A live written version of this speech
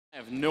I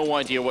have no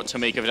idea what to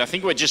make of it. I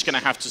think we're just going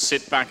to have to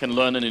sit back and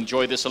learn and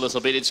enjoy this a little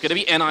bit. It's going to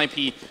be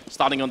NiP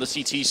starting on the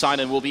CT side,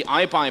 and will be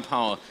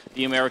iBUYPOWER,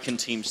 the American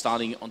team,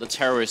 starting on the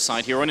terrorist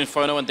side here on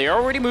Inferno, and they're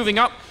already moving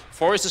up.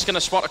 Forest is going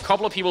to spot a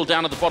couple of people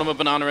down at the bottom of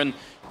Banana and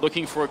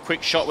looking for a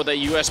quick shot with their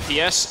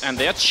USPS, and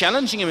they're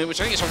challenging him, which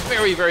I think is a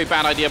very, very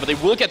bad idea, but they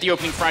will get the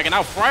opening frag, and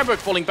now Freiburg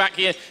falling back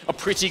here. A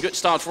pretty good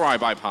start for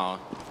iBUYPOWER.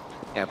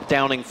 Yeah,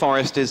 downing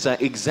Forest is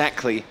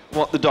exactly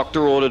what the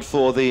doctor ordered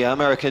for the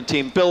American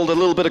team. Build a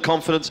little bit of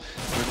confidence,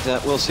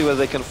 and we'll see whether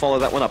they can follow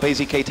that one up.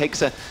 AZK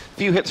takes a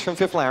few hits from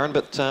Fifth-Laren,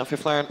 but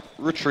Fifth-Laren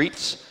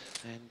retreats,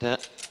 and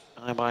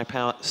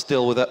iBUYPOWER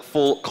still with a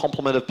full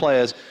complement of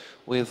players,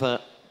 with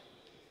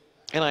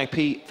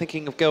NiP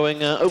thinking of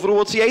going over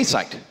towards the A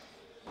site.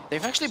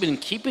 They've actually been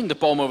keeping the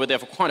bomb over there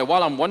for quite a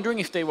while. I'm wondering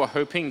if they were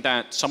hoping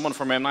that someone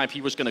from NiP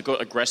was going to go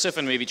aggressive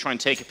and maybe try and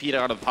take a Peter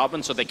out of the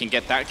apartment so they can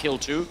get that kill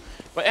too.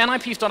 But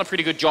NiP's done a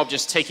pretty good job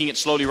just taking it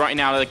slowly right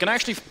now. They're going to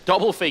actually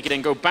double fake it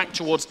and go back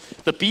towards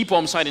the B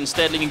bomb side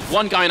instead, leaving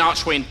one guy in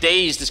Archway and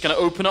Dazed is going to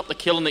open up the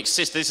kill and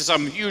assist. This is a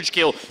huge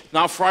kill.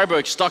 Now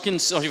Freiburg stuck in,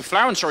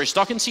 Flaren, sorry,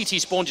 stuck in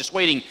CT spawn, just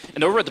waiting.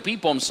 And over at the B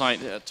bomb side,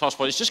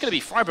 Tosspot, it's just going to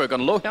be Freiburg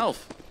on low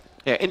health.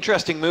 Yeah,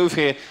 interesting move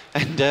here,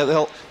 and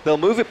they'll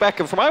move it back.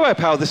 And from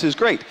iBUYPOWER, this is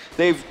great.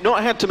 They've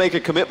not had to make a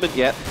commitment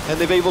yet, and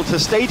they've able to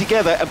stay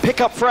together and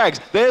pick up frags.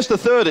 There's the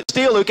third. It's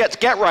Steel who gets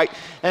Get Right,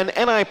 and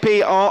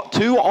NiP are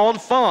 2 on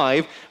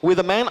 5 with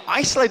a man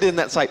isolated in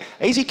that site.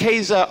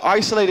 AZK's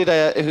isolated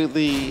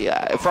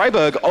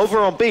Freiburg over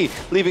on B,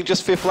 leaving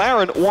just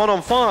Fifth-Laren 1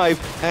 on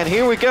 5. And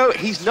here we go.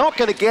 He's not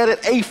going to get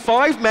it. A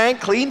 5-man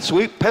clean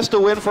sweep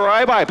pistol win for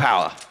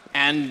iBUYPOWER.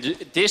 And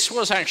this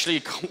was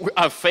actually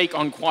a fake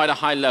on quite a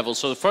high level.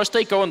 So the first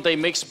they go and they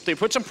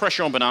put some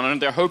pressure on Banana,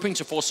 and they're hoping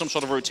to force some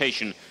sort of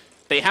rotation.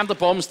 They have the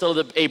bomb still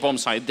at the A bomb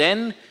side.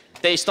 Then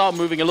they start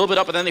moving a little bit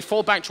up, but then they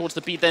fall back towards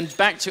the B, then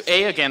back to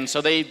A again. So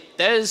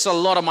there's a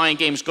lot of mind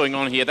games going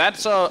on here.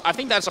 I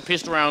think that's a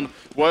pistol round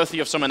worthy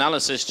of some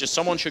analysis. Just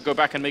someone should go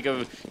back and make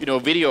a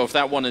video of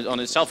that one on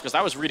itself, because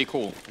that was really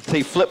cool.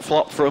 They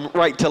flip-flop from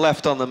right to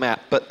left on the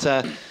map, but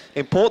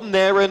important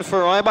there, and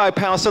for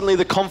iBUYPOWER, suddenly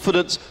the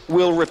confidence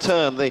will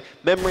return. The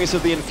memories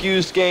of the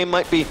Infused game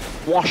might be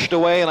washed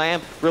away, and I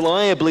am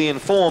reliably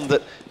informed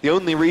that the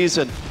only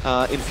reason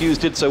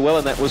Infused did so well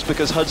in that was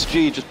because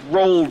HudsG just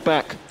rolled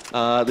back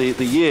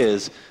the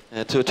years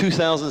to a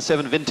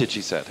 2007 vintage,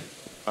 he said.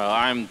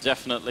 I'm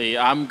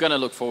going to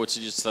look forward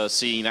to just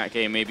seeing that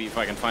game, maybe if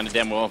I can find a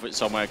demo of it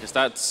somewhere, because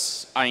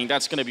that's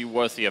going to be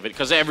worthy of it,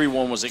 because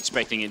everyone was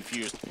expecting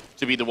Infused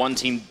to be the one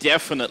team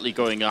definitely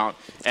going out.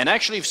 And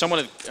actually, if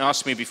someone had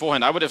asked me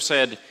beforehand, I would have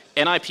said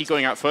NiP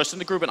going out first in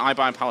the group and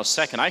iBUYPOWER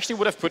second. I actually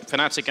would have put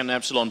Fnatic and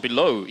Epsilon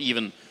below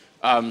even.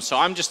 So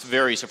I'm just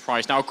very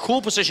surprised. Now, a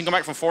cool position come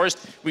back from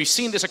Forest. We've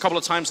seen this a couple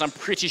of times, and I'm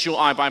pretty sure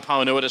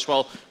iBUYPOWER know it as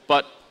well.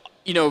 But,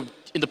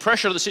 in the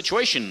pressure of the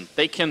situation,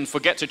 they can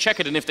forget to check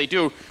it, and if they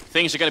do,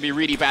 things are going to be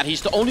really bad.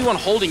 He's the only one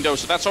holding, though,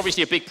 so that's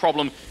obviously a big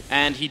problem,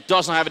 and he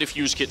doesn't have a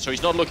defuse kit, so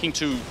he's not looking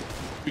to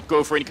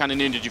go for any kind of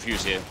ninja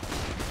defuse here.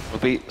 It'll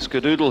be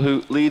Skadoodle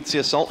who leads the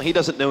assault. He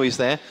doesn't know he's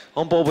there.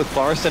 On board with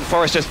Forest, and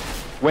Forest just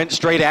went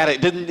straight at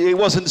it. It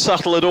wasn't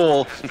subtle at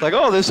all. It's like,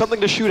 oh, there's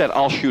something to shoot at.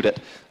 I'll shoot it.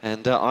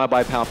 And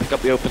iBUYPOWER pick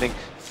up the opening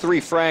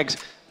 3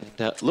 frags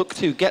and look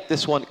to get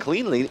this one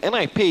cleanly.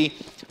 NiP,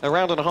 a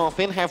round and a half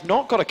in, have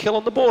not got a kill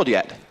on the board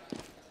yet.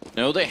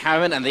 No, they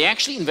haven't, and they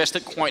actually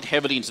invested quite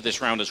heavily into this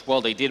round as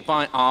well. They did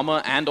buy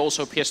armor and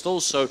also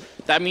pistols, so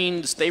that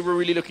means they were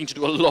really looking to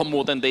do a lot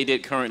more than they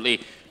did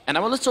currently. And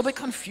I'm a little bit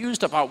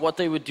confused about what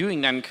they were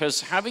doing then,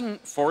 because having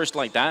Forest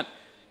like that,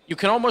 you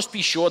can almost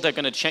be sure they're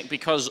going to check,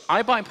 because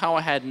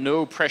iBUYPOWER had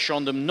no pressure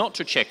on them not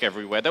to check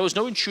everywhere. There was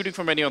no shooting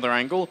from any other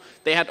angle.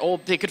 They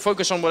could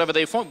focus on whatever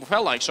they felt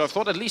like, so I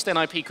thought at least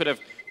NiP could have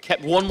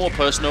kept one more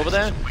person over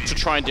there to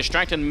try and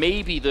distract, and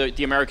maybe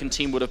the American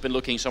team would have been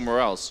looking somewhere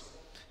else.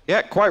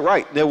 Yeah, quite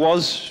right. There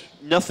was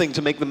nothing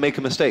to make them make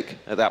a mistake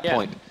at that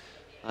point.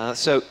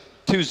 So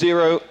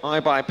 2-0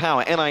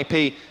 iBUYPOWER.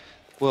 NiP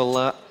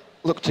will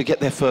look to get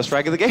their first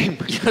frag of the game.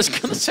 I was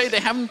going to say, they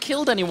haven't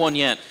killed anyone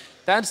yet.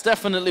 That's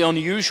definitely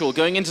unusual.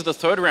 Going into the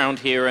third round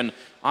here, and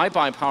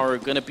iBUYPOWER are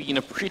going to be in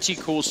a pretty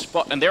cool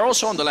spot. And they're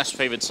also on the less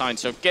favored side,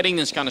 so getting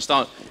this kind of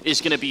start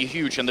is going to be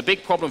huge. And the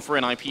big problem for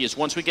NiP is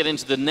once we get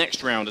into the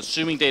next round,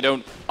 assuming they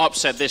don't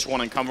upset this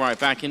one and come right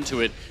back into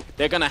it,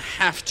 they're going to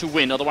have to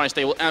win. Otherwise,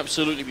 they will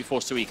absolutely be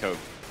forced to eco.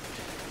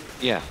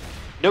 Yeah.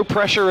 No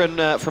pressure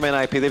from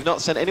NiP. They've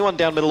not sent anyone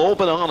down middle or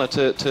Banana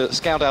to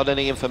scout out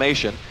any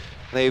information.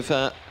 They're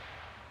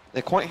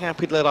quite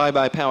happy to let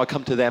iBUYPOWER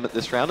come to them at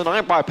this round, and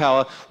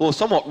iBUYPOWER will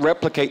somewhat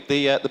replicate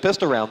the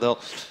pistol round. They'll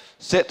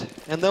sit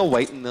and they'll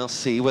wait and they'll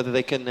see whether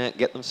they can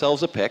get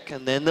themselves a pick,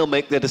 and then they'll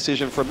make their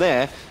decision from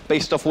there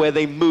based off where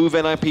they move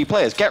NiP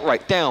players. Get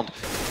right down.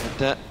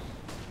 And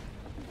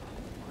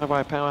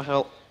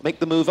iBUYPOWER make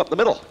the move up the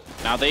middle.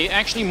 Now, they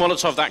actually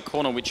Molotov that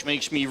corner, which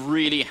makes me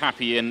really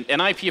happy. And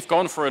NiP have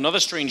gone for another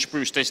strange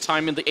boost, this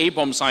time in the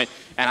A-bomb side.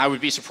 And I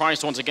would be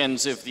surprised once again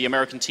if the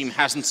American team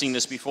hasn't seen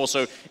this before.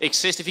 So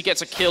Exist, if he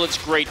gets a kill, it's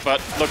great.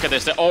 But look at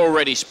this, they're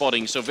already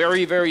spotting. So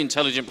very, very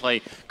intelligent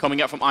play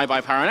coming out from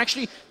iBUYPOWER. And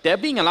actually, they're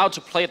being allowed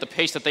to play at the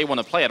pace that they want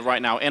to play at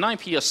right now.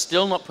 NiP are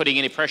still not putting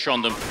any pressure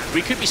on them.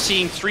 We could be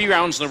seeing 3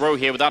 rounds in a row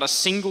here without a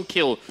single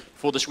kill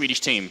for the Swedish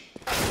team.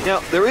 Now,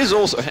 there is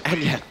also,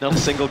 and yeah, not a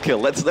single kill.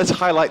 Let's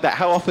highlight that.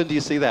 How often do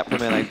you see that from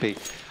NiP?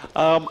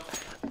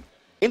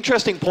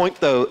 Interesting point,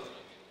 though,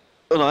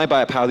 on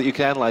iBUYPOWER that you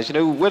can analyze. You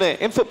know,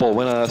 in football,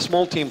 when a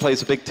small team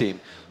plays a big team,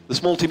 the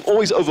small team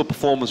always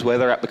overperforms where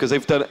they're at because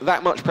they've done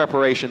that much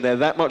preparation, they're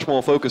that much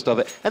more focused of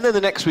it, and then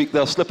the next week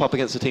they'll slip up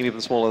against a team even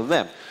smaller than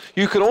them.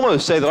 You could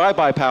almost say that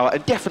iBUYPOWER,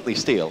 and definitely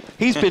Steel,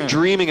 he's been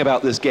dreaming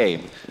about this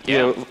game, you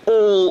know,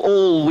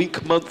 all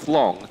week, month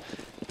long,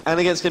 and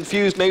against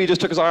Infused, maybe just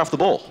took his eye off the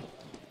ball.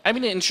 I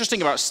mean,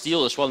 interesting about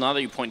Steel as well, now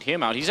that you point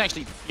him out, he's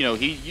actually, you know,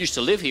 he used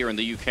to live here in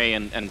the UK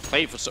and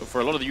play for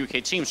a lot of the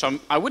UK teams, so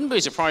I wouldn't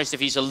be surprised if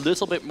he's a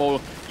little bit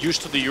more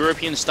used to the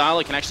European style.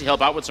 It can actually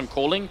help out with some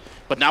calling.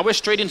 But now we're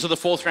straight into the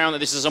 4th round,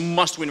 and this is a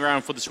must-win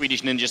round for the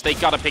Swedish Ninjas. They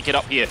got to pick it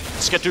up here.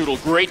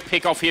 Skadoodle, great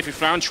pick-off here for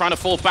Flown, trying to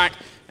fall back.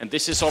 And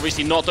this is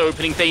obviously not the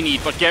opening they need,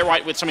 but Get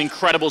Right with some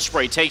incredible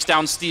spray. Takes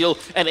down Steel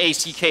and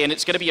ACK, and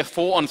it's going to be a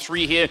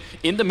 4-on-3 here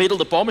in the middle.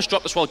 The bomb is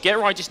dropped as well. Get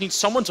Right just needs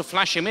someone to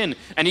flash him in,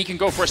 and he can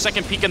go for a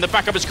second peek, and the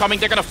backup is coming.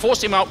 They're going to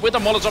force him out with a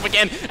Molotov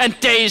again, and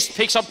Dazed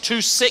picks up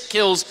 2 sick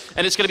kills,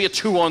 and it's going to be a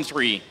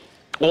 2-on-3.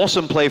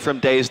 Awesome play from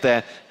Dazed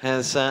there,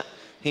 as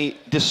he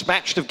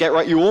dispatched of Get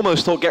Right. You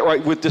almost thought Get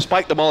Right would,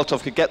 despite the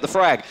Molotov, could get the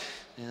frag.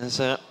 As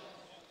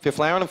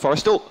Fiflaren and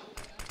Forest still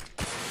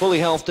fully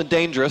healthed and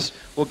dangerous,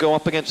 will go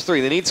up against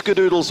 3. They need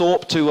Skadoodle's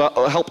AWP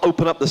to help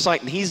open up the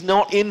site, and he's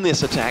not in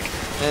this attack,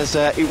 as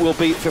it will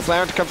be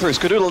Fiflaren to come through.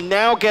 Skadoodle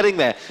now getting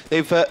there.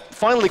 They've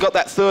finally got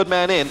that 3rd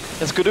man in,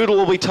 and Skadoodle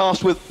will be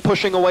tasked with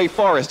pushing away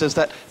Forest, as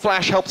that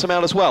flash helps him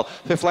out as well.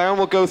 Fiflaren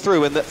will go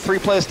through, and the 3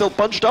 players still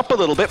bunched up a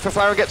little bit.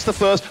 Fiflaren gets the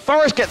 1st,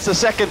 Forest gets the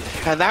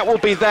 2nd, and that will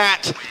be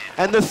that.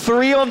 And the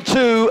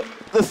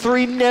 3-on-2, the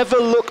 3 never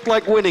looked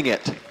like winning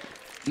it.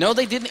 No,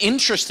 they didn't,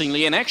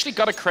 interestingly, and actually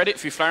got to credit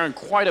Fiflaren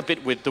quite a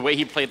bit with the way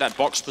he played that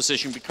box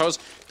position, because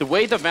the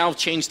way the Valve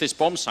changed this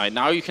bomb site,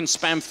 now you can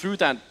spam through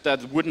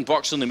that wooden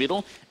box in the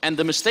middle, and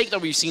the mistake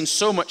that we've seen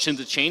so much in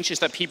the change is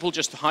that people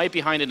just hide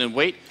behind it and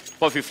wait.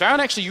 But Fiflaren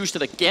actually used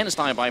it against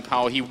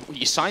iBUYPOWER.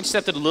 He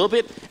sidestepped it a little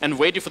bit and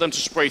waited for them to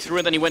spray through,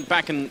 and then he went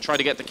back and tried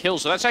to get the kill.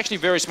 So that's actually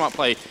very smart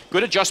play.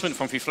 Good adjustment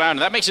from Fiflaren, and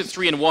that makes it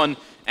 3-1,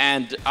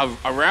 and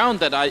a round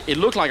that it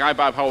looked like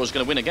iBUYPOWER was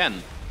going to win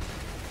again.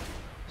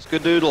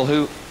 Skadoodle,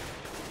 who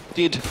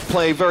did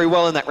play very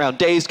well in that round.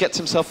 Dazed gets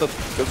himself a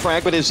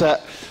frag, but is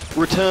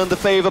returned the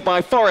favor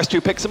by Forest,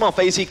 who picks him off.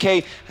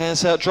 AZK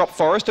has dropped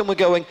Forest, and we're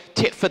going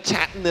tit for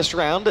tat in this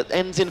round. It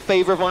ends in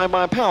favor of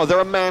iBUYPOWER. They're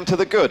a man to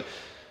the good.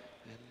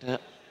 And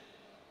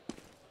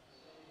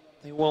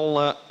they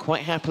will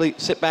quite happily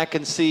sit back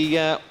and see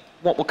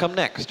what will come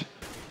next.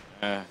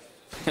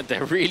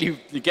 They're really,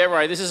 Get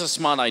Right, this is a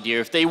smart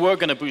idea. If they were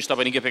going to boost up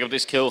and pick up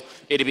this kill,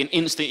 it'd have been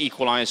instant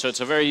equalizer. So it's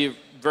a very,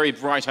 very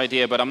bright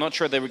idea, but I'm not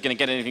sure they were going to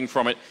get anything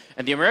from it.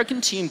 And the American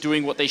team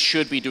doing what they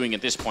should be doing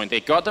at this point.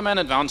 They got the man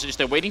advantage.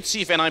 They're waiting to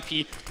see if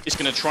NiP is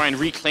going to try and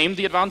reclaim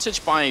the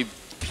advantage by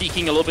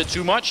peeking a little bit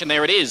too much, and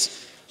there it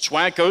is.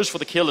 Swag goes for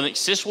the kill, and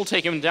Exist will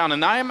take him down.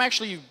 And I am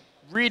actually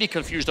really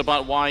confused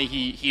about why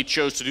he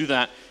chose to do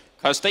that.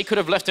 Because they could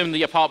have left him in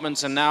the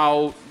apartments, and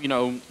now, you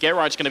know, Get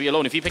Right's going to be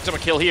alone. If he picks up a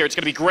kill here, it's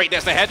going to be great.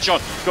 There's the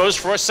headshot. Goes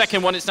for a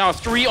second one. It's now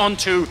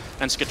 3-on-2,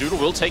 and Skadoodle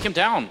will take him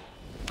down.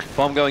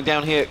 Bomb going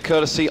down here,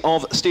 courtesy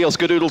of Steel.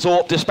 Skadoodle's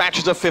AWP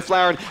dispatches of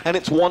Fiflaren, and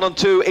it's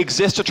 1-on-2.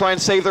 Exist to try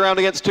and save the round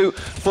against 2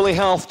 fully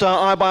healthed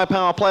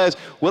iBUYPOWER players.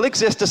 Will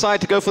Exist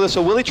decide to go for this,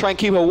 or will he try and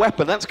keep a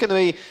weapon? That's going to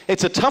be,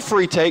 it's a tough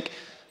retake,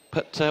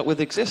 but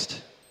with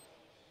Exist,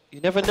 you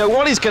never know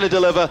what he's going to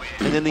deliver,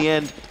 and in the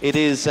end, it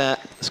is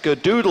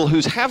Skadoodle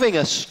who's having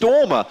a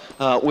stormer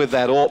with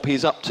that AWP.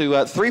 He's up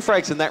to 3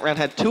 frags in that round,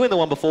 had 2 in the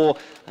one before,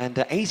 and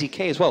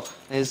AZK as well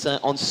is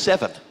on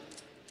 7.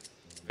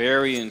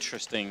 Very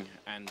interesting,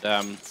 and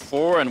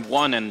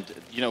 4-1, and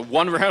you know,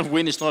 1 round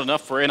win is not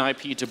enough for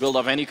NiP to build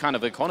up any kind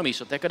of economy,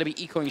 so they're going to be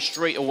ecoing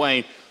straight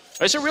away.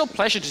 It's a real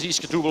pleasure to see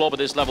Skadoodle up at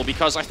this level,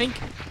 because I think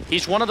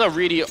he's one of the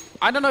really,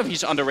 I don't know if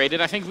he's underrated.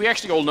 I think we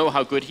actually all know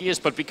how good he is,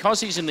 but because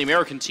he's in the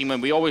American team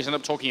and we always end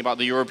up talking about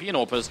the European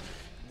AWPers,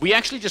 we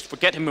actually just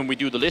forget him when we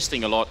do the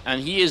listing a lot,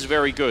 and he is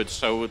very good,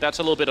 so that's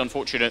a little bit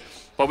unfortunate.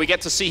 But we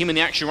get to see him in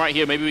the action right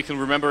here. Maybe we can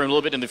remember him a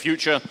little bit in the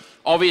future.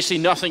 Obviously,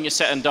 nothing is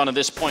set and done at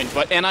this point,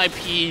 but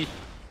NiP,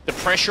 the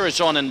pressure is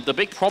on, and the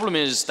big problem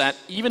is that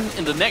even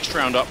in the next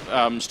round up,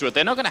 Stuart,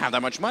 they're not going to have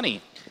that much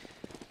money.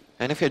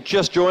 And if you're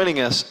just joining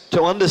us,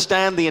 to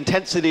understand the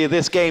intensity of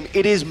this game,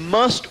 it is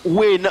must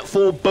win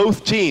for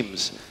both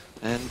teams.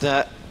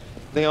 And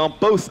they are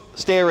both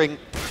staring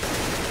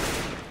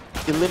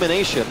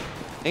elimination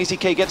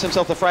AZK gets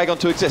himself the frag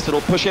onto Exist.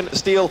 It'll push in.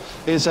 Steel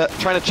is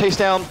trying to chase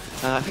down,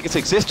 I think it's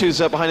Exist who's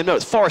behind him. No,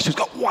 it's Forrest who's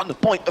got 1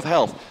 point of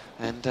health.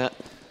 And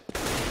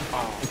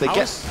if they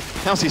get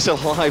Housey still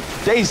alive,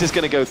 Daze is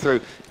going to go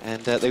through,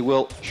 and they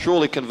will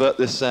surely convert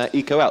this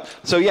eco out.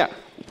 So yeah,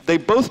 they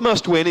both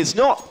must win. It's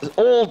not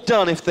all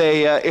done if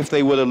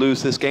they were to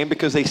lose this game,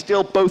 because they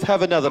still both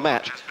have another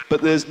match.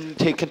 But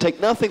they can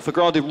take nothing for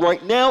granted.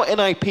 Right now,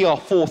 NiP are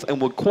 4th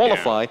and would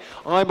qualify.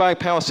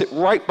 iBUYPOWER sit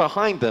right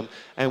behind them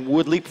and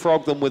would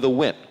leapfrog them with a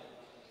win.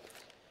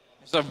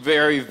 It's a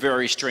very,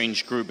 very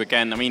strange group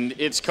again. I mean,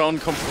 it's gone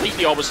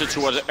completely opposite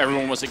to what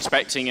everyone was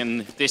expecting,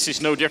 and this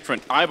is no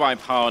different.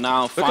 iBUYPOWER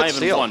now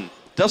 5-1.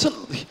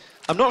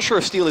 I'm not sure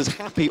if Steel is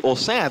happy or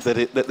sad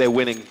that they're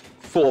winning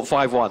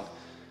 5-1.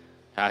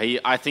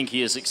 I think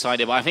he is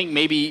excited, but I think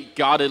maybe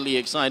guardedly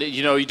excited.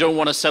 You know, you don't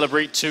want to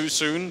celebrate too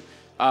soon,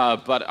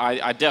 but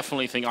I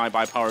definitely think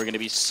iBUYPOWER are going to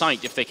be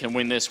psyched if they can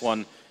win this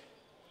one.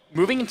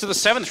 Moving into the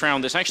 7th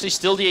round, there's actually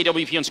still the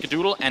AWP on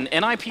Skadoodle, and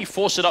NiP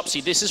force it up. See,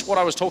 this is what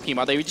I was talking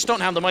about. They just don't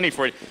have the money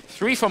for it.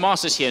 3 for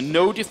Masters here,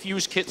 no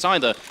diffuse kits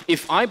either.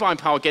 If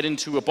iBUYPOWER get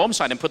into a bomb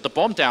site and put the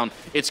bomb down,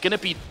 it's going to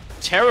be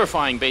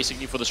terrifying,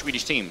 basically, for the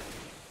Swedish team.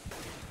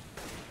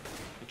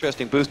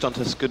 Interesting boost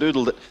onto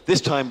Skadoodle that this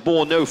time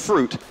bore no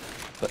fruit,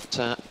 but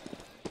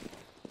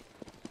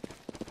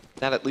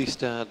that at least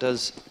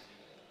does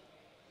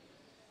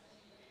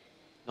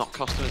not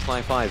cost him his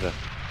life either.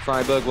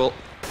 Freiburg will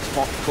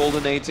spot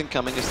golden nades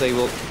incoming as they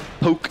will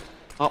poke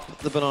up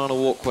the banana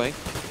walkway.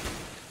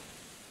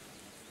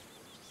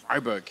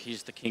 Freiburg,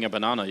 he's the king of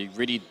banana. You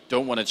really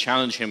don't want to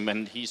challenge him,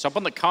 and he's up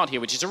on the cart here,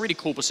 which is a really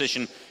cool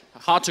position.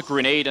 Hard to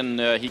grenade, and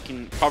he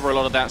can cover a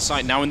lot of that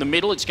site. Now in the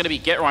middle, it's going to be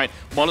GetRight.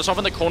 Molotov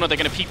in the corner, they're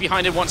going to peek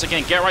behind it once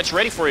again. GetRight's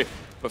ready for it,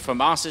 but for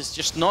Masters,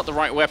 just not the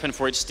right weapon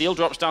for it. Steel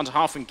drops down to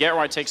half, and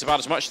GetRight takes about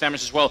as much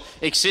damage as well.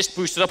 Exist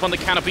boosted up on the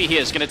canopy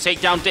here. It's going to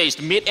take down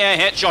Dazed. Mid-air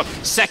headshot.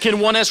 Second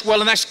one as well,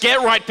 and that's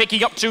GetRight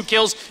picking up 2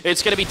 kills.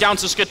 It's going to be down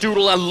to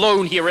Skadoodle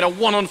alone here in a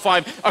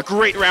 1-on-5. A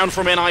great round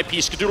from NiP.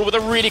 Skadoodle with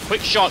a really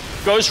quick shot.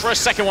 Goes for a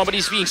second one, but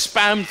he's being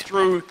spammed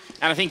through.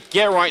 And I think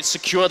GetRight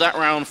secured that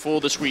round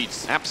for the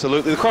Swedes.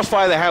 Absolutely. The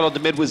crossfire they had on the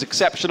mid was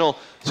exceptional.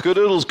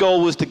 Skadoodle's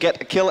goal was to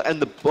get a kill and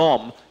the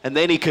bomb, and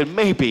then he could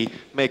maybe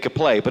make a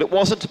play. But it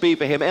wasn't to be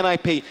for him.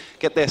 NiP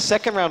get their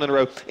 2nd round in a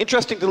row.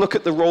 Interesting to look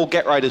at the role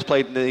GetRight has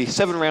played in the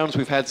 7 rounds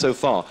we've had so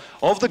far.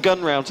 Of the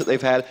gun rounds that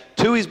they've had,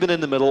 2 he's been in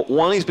the middle,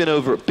 1 he's been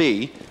over at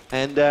B,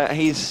 and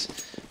he's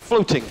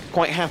floating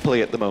quite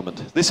happily at the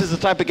moment. This is the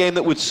type of game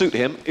that would suit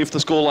him if the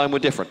scoreline were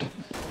different.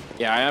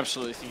 Yeah, I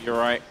absolutely think you're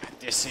right.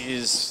 This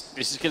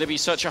is going to be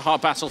such a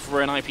hard battle for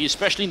NiP,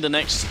 especially in the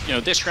next,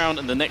 this round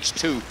and the next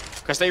 2,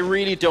 because they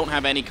really don't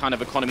have any kind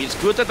of economy. It's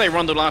good that they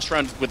run the last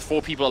round with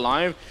 4 people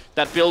alive.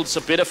 That builds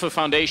a bit of a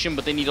foundation,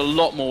 but they need a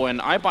lot more. And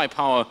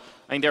iBUYPOWER,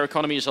 I think their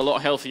economy is a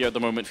lot healthier at the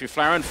moment.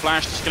 Flaren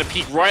Flash is going to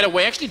peek right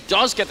away. Actually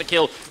does get the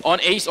kill on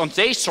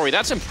Daze. Sorry,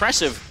 that's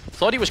impressive.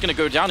 Thought he was going to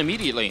go down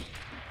immediately.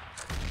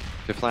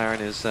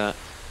 Flaren is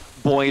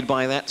buoyed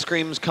by that.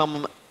 Screams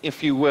come,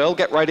 if you will,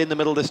 get right in the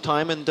middle this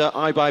time, and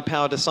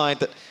iBUYPOWER decide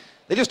that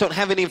they just don't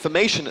have any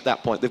information at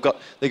that point. They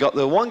got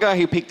the one guy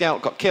who peeked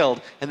out, got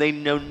killed, and they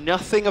know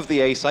nothing of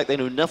the A site, they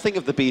know nothing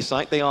of the B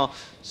site. They are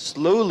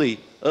slowly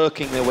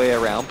irking their way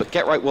around, but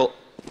GetRight will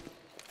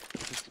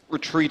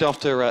retreat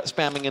after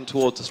spamming in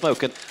towards the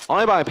smoke, and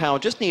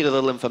iBUYPOWER just need a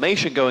little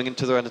information going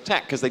into their own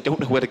attack because they don't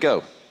know where to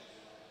go.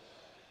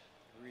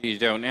 Really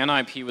don't.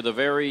 NiP with a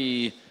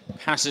very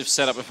passive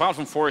setup, apart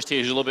from Forrest here,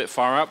 who's a little bit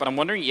far out, but I'm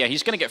wondering, yeah,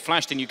 he's going to get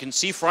flashed, and you can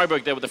see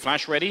Freiburg there with the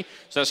flash ready,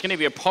 so that's going to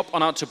be a pop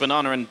on out to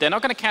Banana, and they're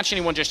not going to catch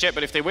anyone just yet,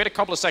 but if they wait a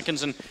couple of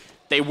seconds, and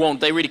they won't,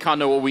 they really can't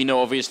know what we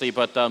know, obviously,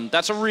 but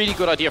that's a really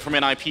good idea from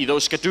NiP, though.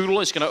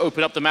 Skadoodle is going to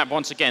open up the map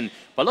once again,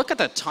 but look at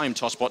that time,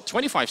 Tosspot,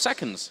 25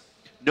 seconds.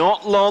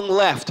 Not long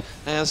left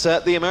as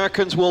the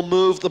Americans will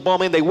move the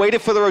bomb in. They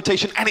waited for the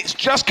rotation, and it's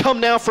just come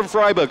now from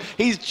Freiburg.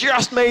 He's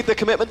just made the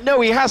commitment.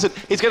 No, he hasn't.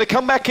 He's going to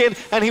come back in,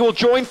 and he will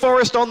join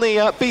Forrest on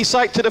the B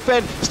site to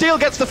defend. Steel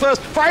gets the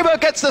first. Freiburg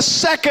gets the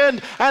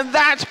second, and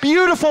that's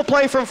beautiful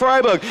play from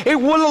Freiburg.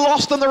 It would have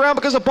lost them the round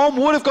because the bomb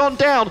would have gone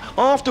down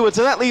afterwards,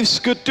 and that leaves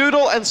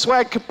Skadoodle and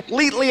Swag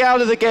completely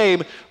out of the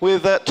game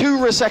with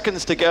 2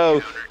 seconds to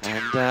go.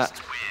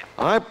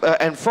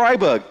 And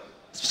Freiburg,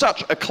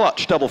 such a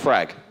clutch double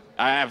frag.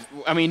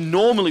 I mean,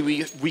 normally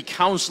we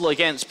counsel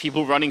against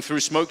people running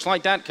through smokes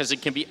like that because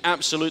it can be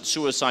absolute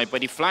suicide.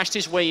 But he flashed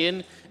his way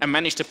in and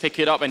managed to pick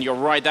it up. And you're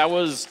right, that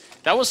was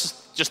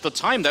just the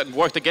time that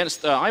worked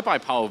against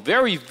iBUYPOWER.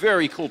 Very,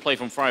 very cool play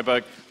from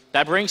Freiburg.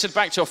 That brings it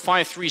back to a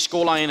 5-3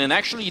 scoreline. And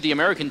actually, the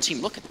American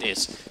team, look at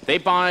this. They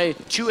buy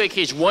 2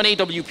 AKs, 1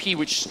 AWP,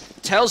 which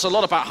tells a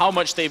lot about how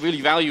much they really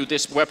value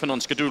this weapon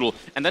on Skadoodle.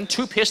 And then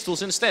 2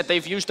 pistols instead.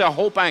 They've used their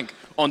whole bank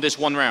on this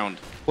one round.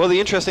 Well, the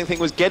interesting thing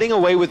was getting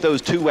away with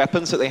those 2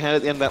 weapons that they had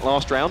at the end of that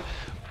last round,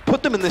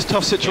 put them in this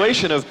tough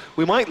situation of,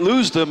 we might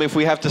lose them if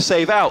we have to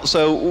save out,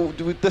 so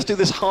let's do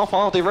this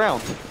half-hearted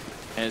round.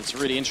 And it's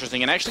really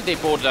interesting. And actually, they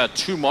bought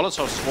 2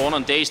 Molotovs, 1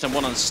 on Dazed and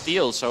 1 on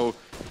Steel, so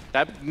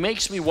That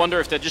makes me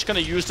wonder if they're just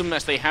going to use them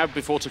as they have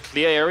before to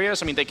clear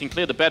areas. I mean, they can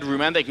clear the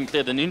bedroom and they can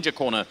clear the ninja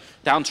corner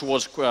down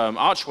towards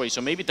Archway,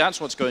 so maybe that's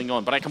what's going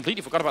on. But I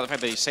completely forgot about the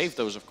fact that they saved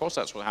those. Of course,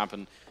 that's what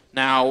happened.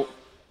 Now,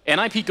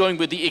 NiP going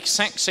with the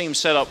exact same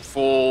setup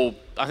for,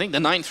 I think, the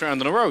 9th round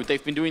in a row.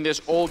 They've been doing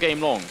this all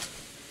game long.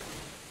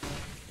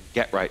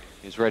 Get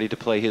is ready to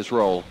play his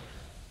role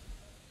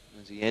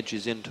as he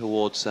edges in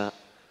towards that.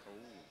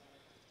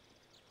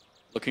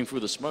 Looking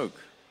through the smoke.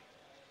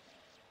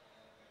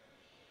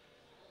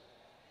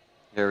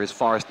 There is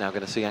Forest now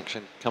going to see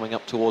action coming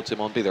up towards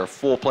him on B. There are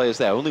 4 players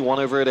there, only 1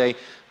 over at A.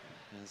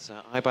 As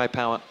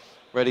iBUYPOWER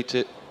ready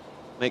to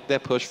make their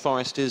push.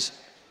 Forest is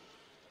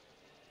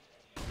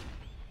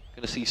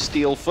going to see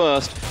Steel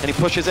first, and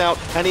he pushes out,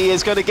 and he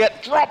is going to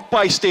get dropped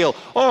by Steel.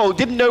 Oh,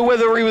 didn't know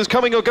whether he was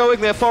coming or going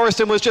there.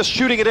 Forest and was just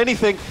shooting at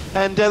anything,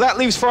 and that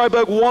leaves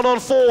Freiburg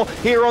 1-on-4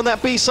 here on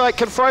that B site.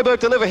 Can Freiburg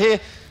deliver here?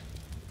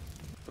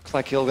 Looks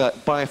like he'll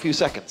buy a few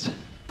seconds.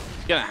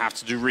 Gonna have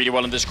to do really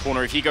well in this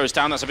corner. If he goes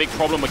down, that's a big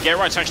problem. But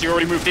Getright's actually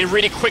already moved in.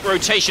 Really quick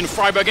rotation.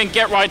 Freiburg and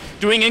Getright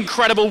doing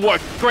incredible work.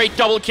 Great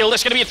double kill.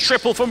 That's gonna be a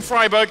triple from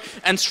Freiburg.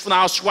 And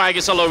now Swag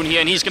is alone here,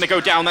 and he's gonna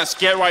go down. That's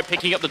Getright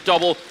picking up the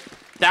double.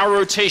 That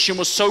rotation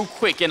was so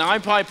quick, and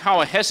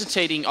iBUYPOWER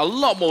hesitating a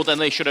lot more than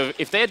they should have.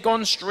 If they had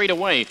gone straight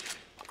away,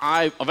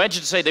 I venture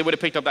to say they would have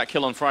picked up that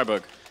kill on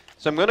Freiburg.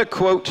 So I'm going to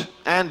quote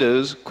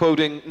Anders,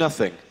 quoting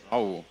nothing.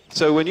 Oh.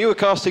 So when you were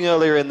casting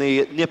earlier in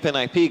the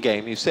NiP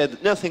game, you said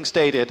that nothing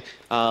stated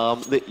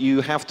that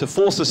you have to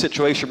force the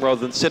situation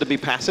rather than sit and be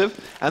passive.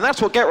 And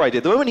that's what Getright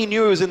did. The moment he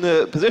knew he was in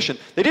the position,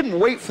 they didn't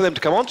wait for them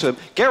to come onto him.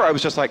 Getright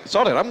was just like,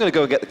 sod it, I'm going to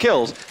go and get the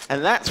kills.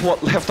 And that's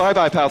what left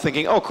iBUYPOWER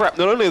thinking, oh crap,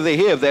 not only are they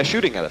here, they're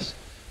shooting at us.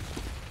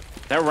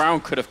 That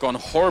round could have gone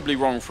horribly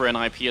wrong for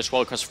NiP as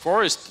well, because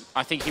Forest,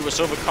 I think he was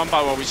overcome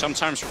by what we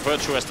sometimes refer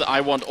to as the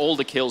I want all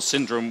the kills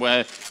syndrome,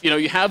 where, you know,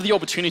 you have the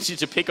opportunity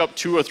to pick up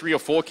 2 or 3 or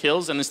 4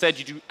 kills, and instead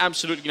you do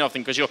absolutely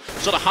nothing, because you're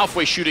sort of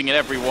halfway shooting at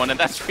everyone, and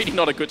that's really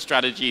not a good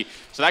strategy.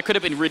 So that could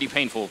have been really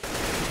painful.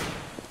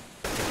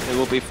 It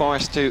will be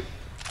Forest to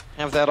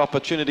have that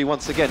opportunity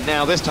once again.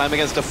 Now, this time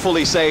against a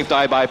fully saved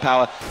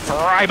iBUYPOWER.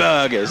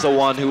 Freiburg is the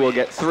one who will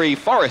get 3,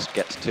 Forest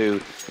gets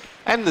 2,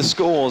 and the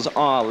scores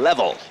are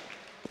level.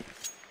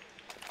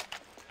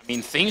 I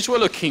mean, things were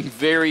looking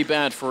very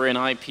bad for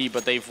NiP,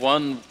 but they've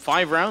won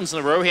 5 rounds in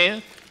a row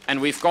here.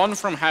 And we've gone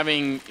from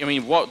having, I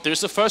mean,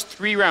 there's the first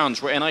 3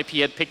 rounds where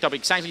NiP had picked up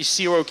exactly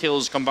 0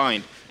 kills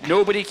combined.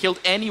 Nobody killed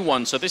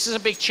anyone, so this is a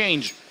big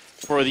change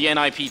for the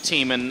NiP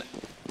team. And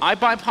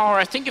iBUYPOWER,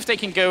 I think if they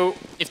can go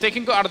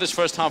out of this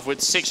first half with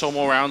 6 or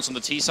more rounds on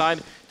the T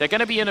side, they're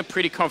going to be in a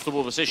pretty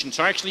comfortable position.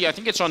 So actually, I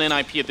think it's on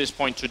NiP at this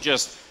point to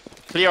just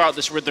clear out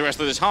the rest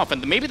of this half,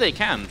 and maybe they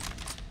can.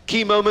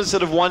 Key moments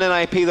that have won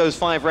NiP those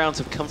 5 rounds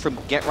have come from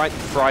Getright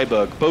and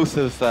Freiburg. Both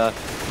have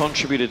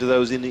contributed to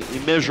those in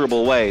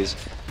immeasurable ways.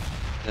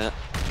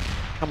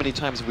 How many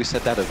times have we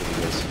said that over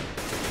the years?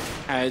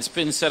 It's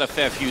been said a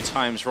fair few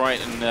times,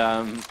 right?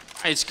 And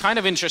it's kind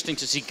of interesting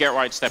to see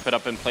Getright step it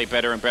up and play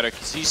better and better,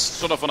 because he's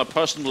sort of on a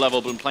personal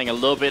level been playing a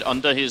little bit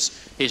under his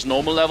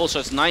normal level, so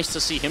it's nice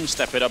to see him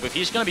step it up. If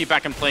he's going to be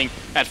back and playing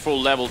at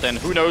full level, then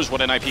who knows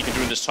what NiP can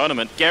do in this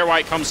tournament.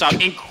 Getright comes out,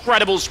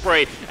 incredible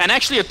spray, and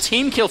actually a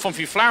team kill from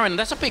Fiflaren.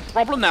 That's a big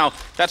problem now.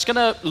 That's going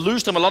to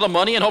lose them a lot of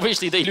money, and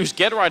obviously they lose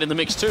Getright in the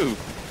mix too.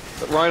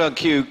 But right on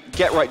cue,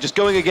 Getright just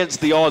going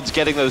against the odds,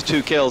 getting those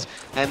 2 kills,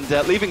 and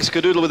leaving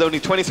Skadoodle with only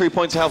 23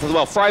 points of health as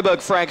well. Freiburg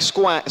frag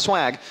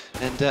Swag,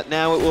 and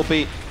now it will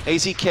be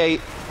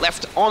AZK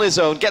left on his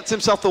own, gets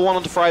himself the 1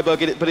 onto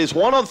Freiburg, but his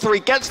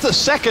 1-on-3 gets the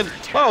second.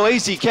 Oh,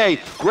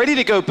 AZK ready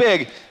to go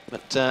big,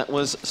 but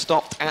was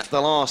stopped at the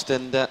last,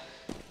 and that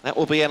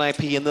will be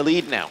NiP in the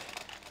lead now.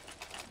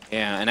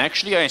 Yeah, and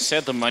actually I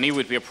said the money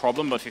would be a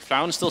problem, but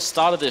Fiflaren still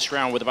started this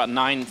round with about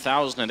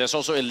 9,000, and there's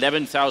also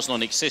 11,000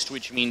 on Exist,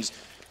 which means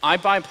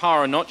iBUYPOWER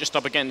are not just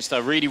up against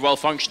a really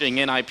well-functioning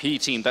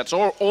NiP team that's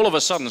all of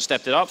a sudden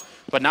stepped it up,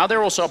 but now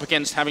they're also up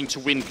against having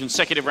to win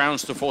consecutive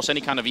rounds to force any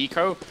kind of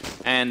eco,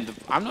 and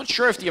I'm not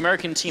sure if the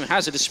American team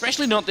has it,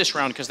 especially not this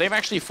round, because they've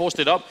actually forced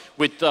it up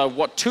with,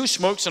 2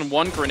 smokes and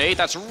 1 grenade.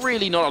 That's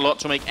really not a lot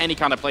to make any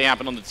kind of play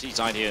happen on the T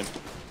side here.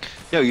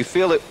 Yeah, you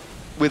feel it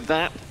with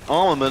that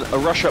armament. A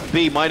rush up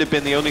B might have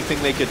been the only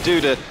thing they could do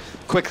to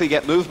quickly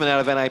get movement out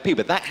of NiP,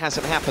 but that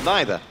hasn't happened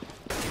either.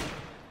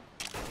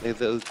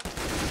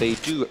 They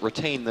do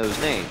retain those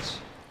nades.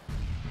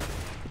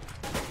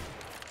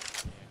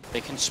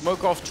 They can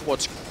smoke off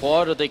towards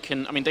quad, or they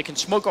can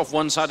smoke off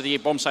one side of the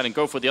bomb side and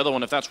go for the other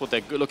one if that's what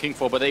they're looking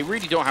for, but they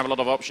really don't have a lot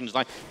of options.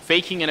 Like,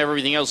 faking and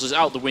everything else is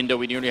out the window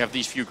when you only have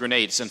these few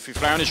grenades. And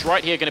Fiflaren is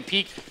right here, going to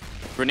peek.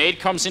 Grenade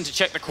comes in to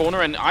check the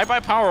corner, and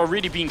iBUYPOWER are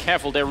really being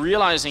careful. They're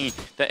realizing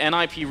that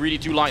NiP really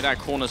do like that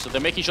corner, so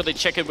they're making sure they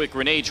check it with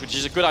grenades, which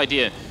is a good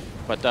idea.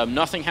 But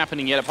nothing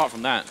happening yet apart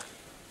from that.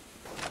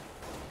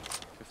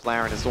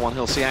 Flaren is the one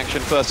who'll see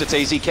action first. It's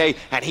AZK,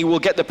 and he will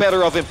get the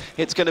better of him.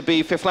 It's going to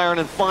be Flaren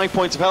and 5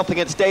 points of health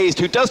against Dazed,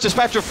 who does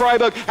dispatch of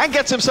Freiburg and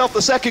gets himself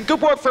the second.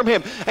 Good work from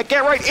him. And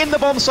Get Right in the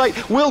bomb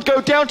site will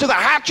go down to the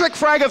hat-trick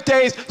frag of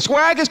Dazed.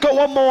 Swag has got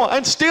one more,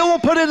 and Steel will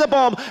put in the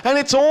bomb, and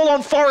it's all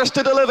on Forest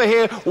to deliver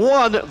here.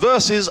 1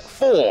 versus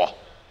 4.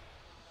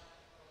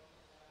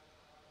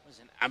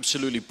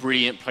 Absolutely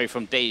brilliant play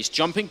from Dazed,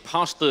 jumping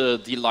past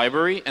the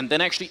library and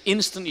then actually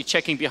instantly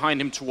checking behind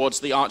him towards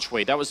the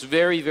archway. That was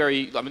very,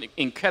 very, I mean,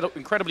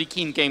 incredibly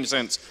keen game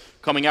sense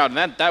coming out,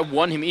 and that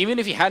won him. Even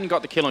if he hadn't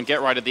got the kill on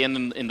Get Right at the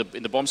end in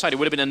the bomb site, it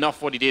would have been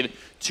enough what he did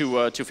to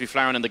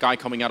Flaren and the guy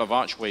coming out of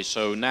archway.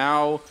 So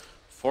now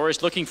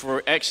Forrest looking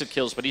for exit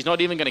kills, but he's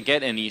not even going to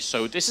get any.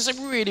 So this is a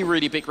really,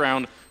 really big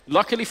round.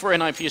 Luckily for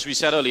NiP, as we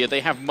said earlier,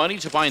 they have money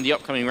to buy in the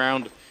upcoming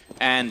round.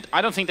 And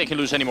I don't think they can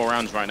lose any more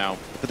rounds right now.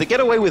 But they get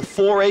away with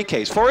 4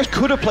 AKs. Forrest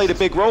could have played a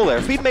big role there.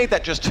 If he'd made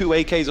that just 2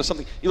 AKs or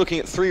something, you're looking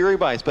at 3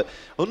 rebuys, but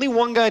only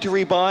 1 guy to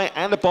rebuy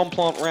and a bomb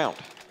plant round.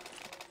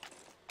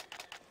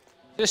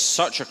 This is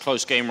such a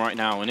close game right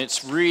now, and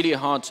it's really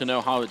hard to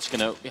know how it's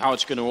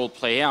gonna all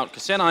play out.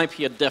 Because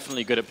NiP are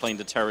definitely good at playing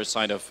the terrorist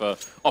side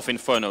of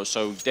Inferno,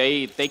 so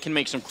they can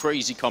make some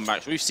crazy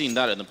comebacks. We've seen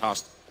that in the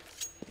past.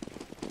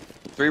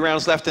 3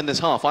 rounds left in this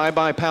half.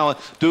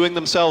 iBUYPOWER doing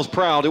themselves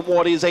proud in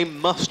what is a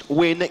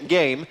must-win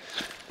game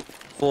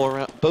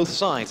for both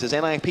sides, as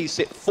NiP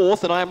sit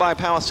 4th and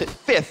iBUYPOWER sit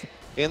 5th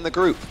in the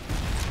group.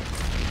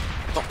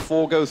 Top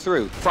 4 go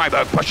through.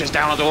 Freiburg pushes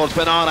down towards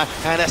Banana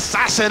and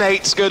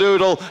assassinates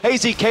Skadoodle.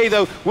 AZK,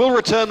 though, will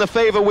return the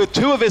favor with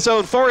 2 of his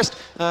own. Forrest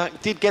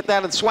did get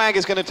that, and Swag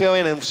is going to go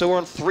in, and so we're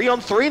on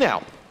 3-on-3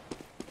 now.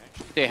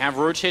 They have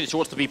rotated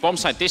towards the B bomb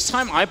site. This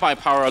time,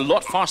 iBUYPOWER a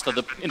lot faster.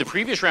 In the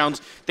previous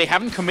rounds, they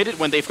haven't committed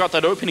when they've got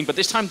that opening, but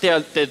this time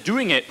they're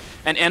doing it.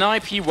 And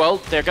NiP, well,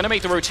 they're going to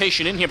make the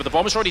rotation in here, but the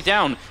bomb is already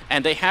down,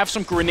 and they have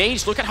some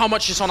grenades. Look at how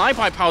much is on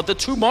iBUYPOWER. The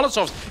 2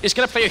 Molotovs is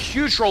going to play a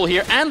huge role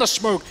here, and the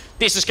smoke.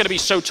 This is going to be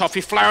so tough.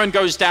 If Flaren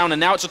goes down, and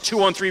now it's a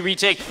 2-on-3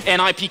 retake.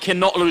 NiP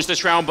cannot lose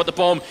this round, but the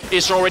bomb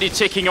is already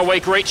ticking away.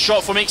 Great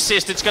shot from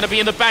Exist. It's going to be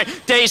in the back.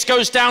 Dazed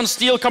goes down.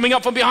 Steel coming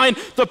up from behind.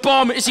 The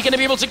bomb, is he going to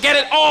be able to get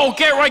it? Oh,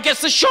 Get Right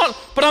gets the shot,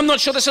 but I'm not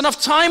sure there's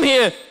enough time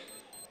here.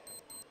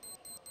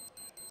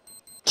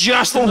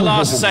 Just in the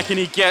last second,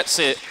 he gets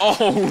it.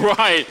 Oh,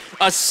 right.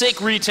 A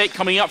sick retake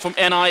coming up from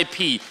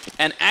NiP.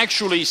 And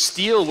actually,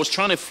 Steel was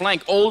trying to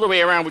flank all the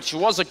way around, which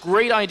was a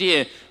great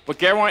idea. But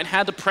Get Right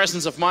had the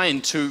presence of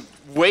mind to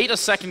wait a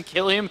second,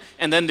 kill him,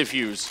 and then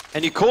defuse.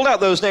 And you called out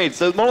those nades,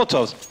 those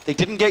Molotovs. They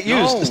didn't get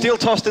used. No. Steel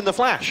tossed in the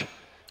flash,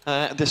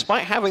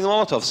 despite having the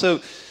Molotov.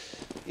 So,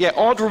 yeah,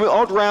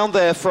 odd round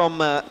there from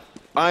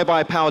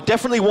iBUYPOWER.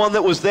 Definitely one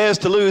that was theirs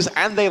to lose,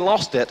 and they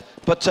lost it.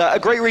 But a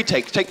great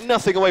retake. Take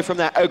nothing away from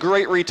that. A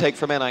great retake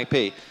from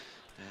NiP.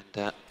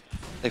 And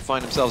they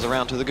find themselves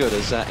around to the good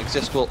as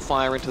Exist will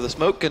fire into the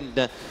smoke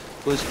and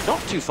was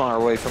not too far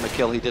away from a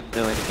kill he didn't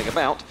know anything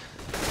about.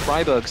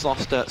 Freiburg's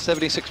lost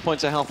 76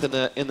 points of health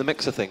in the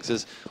mix of things,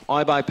 as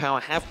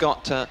iBUYPOWER have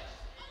got a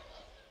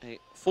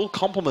full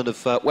complement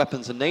of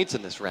weapons and nades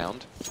in this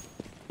round,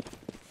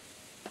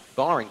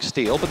 barring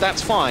Steel, but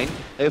that's fine.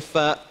 If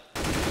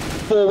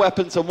 4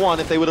 weapons and 1,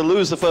 if they were to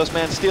lose the first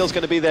man, Steel's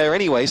going to be there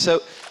anyway, so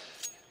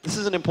this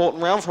is an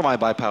important round from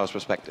iBUYPOWER's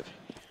perspective.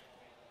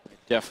 It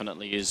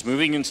definitely is.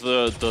 Moving into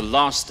the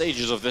last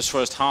stages of this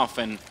first half,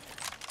 and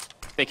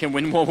they can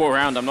win one more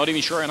round. I'm not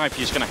even sure NiP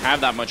is going to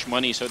have that much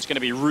money, so it's going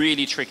to be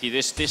really tricky.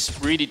 This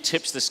really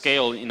tips the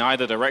scale in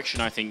either direction,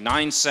 I think.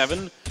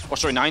 9-7, or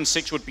sorry,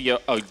 9-6 would be a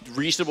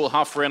reasonable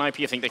half for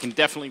NiP. I think they can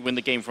definitely win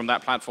the game from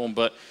that platform,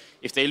 but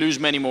if they lose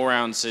many more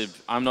rounds,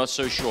 I'm not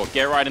so sure.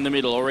 Get Right in the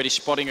middle, already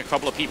spotting a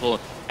couple of people.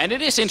 And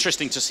it is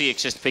interesting to see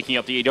Exist picking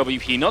up the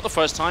AWP. Not the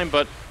first time,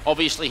 but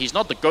obviously he's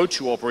not the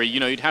go-to operator. You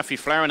know, you'd have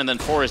Flaren and then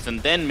Forrest, and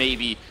then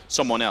maybe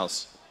someone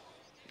else.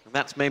 And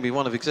that's maybe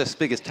one of Exist's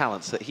biggest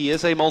talents, that he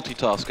is a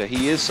multitasker.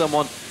 He is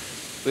someone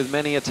with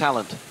many a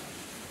talent.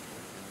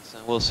 So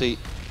we'll see.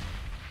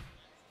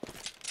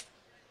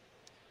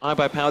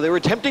 iBUYPOWER, they were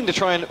attempting to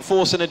try and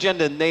force an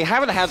agenda, and they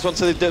haven't had one,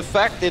 so they've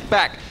defected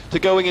back to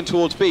going in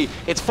towards B.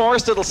 It's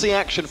Forrest that'll see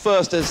action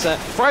first, as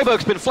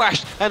Freiburg's been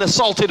flashed and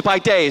assaulted by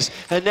Dazed.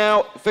 And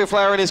now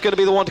Flaren is going to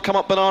be the one to come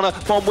up Banana.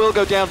 Bomb will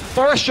go down.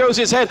 Forrest shows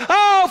his head.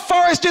 Oh,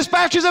 Forrest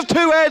dispatches of 2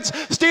 heads.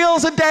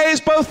 Steels and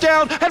Dazed both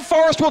down, and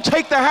Forrest will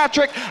take the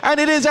hat-trick, and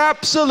it is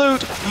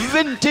absolute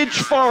vintage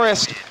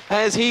Forrest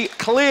as he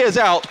clears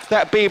out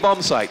that B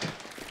bomb site.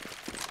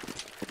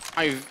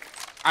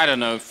 I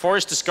don't know,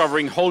 Forrest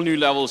discovering whole new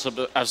levels of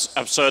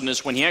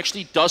absurdness when he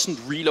actually doesn't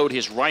reload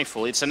his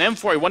rifle. It's an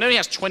M4, when it only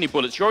has 20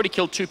 bullets, you already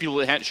killed 2 people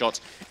with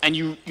headshots, and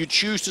you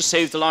choose to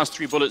save the last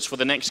 3 bullets for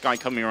the next guy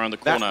coming around the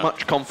corner. That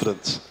much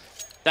confidence.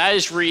 That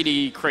is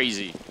really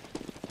crazy.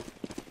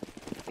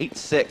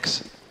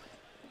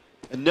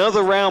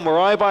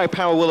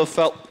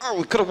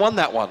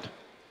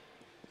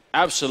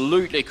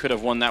 Absolutely could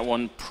have won that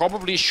one.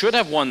 Probably should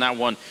have won that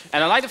one.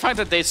 And I like the fact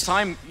that this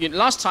time,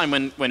 last time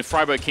when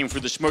Freiburg came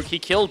through the smoke, he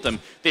killed them.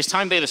 This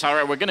time they decided, all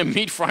right, we're going to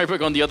meet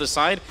Freiburg on the other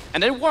side.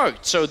 And it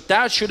worked. So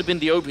that should have been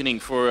the opening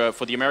for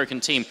the American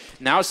team.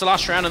 Now it's the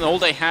last round, and all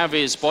they have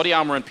is body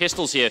armor and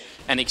pistols here.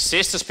 And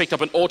Exist has picked up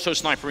an auto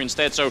sniper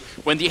instead. So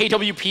when the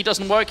AWP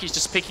doesn't work, he's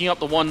just picking up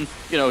the one,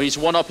 he's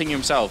one-upping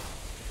himself.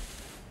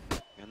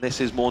 This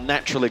is more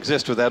natural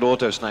Exist with that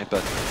auto sniper.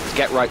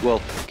 Getright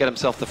will get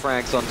himself the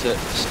frags onto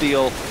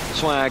Steel,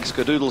 Swag,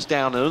 Skadoodle's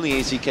down, and only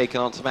AZK can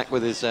answer back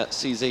with his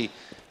CZ.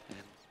 And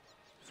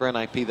for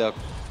NiP, they'll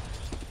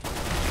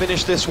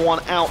finish this one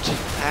out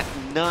at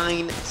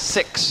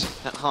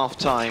 9-6 at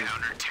halftime.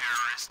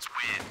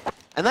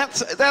 And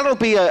that'll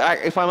be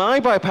if I'm an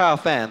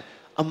iBUYPOWER fan,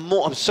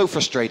 I'm so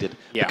frustrated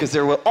because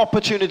there were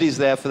opportunities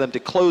there for them to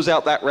close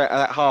out that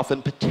half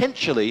and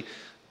potentially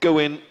go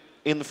in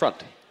the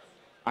front.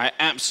 I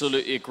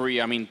absolutely agree.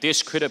 I mean,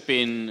 this could have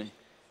been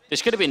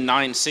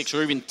 9-6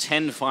 or even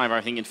 10-5, I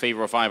think, in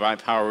favor of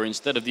iBUYPOWER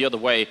instead of the other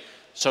way.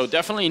 So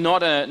definitely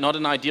not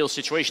an ideal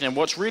situation. And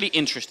what's really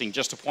interesting,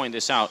 just to point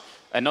this out,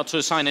 and not to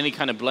assign any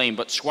kind of blame,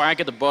 but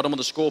Swag at the bottom of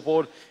the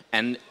scoreboard,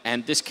 and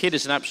this kid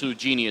is an absolute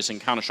genius in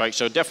Counter-Strike,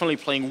 so definitely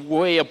playing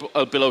way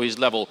below his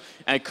level.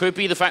 And it could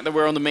be the fact that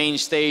we're on the main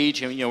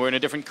stage, and we're in a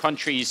different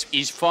country.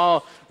 He's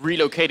far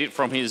relocated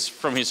from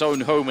his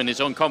own home and his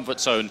own comfort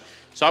zone.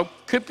 So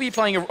could be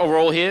playing a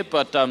role here,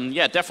 but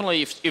yeah,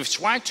 definitely if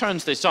Swag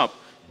turns this up,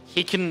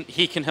 he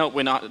can help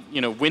win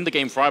the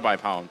game for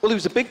iBUYPOWER. Well, he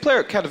was a big player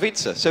at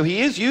Katowice, so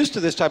he is used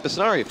to this type of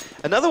scenario.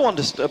 Another one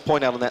to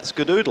point out on that,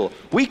 Skadoodle.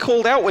 We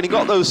called out when he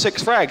got those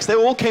 6 frags. They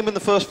all came in the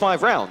first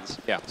 5 rounds.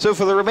 Yeah. So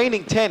for the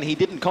remaining 10, he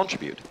didn't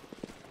contribute.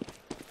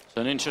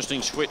 So an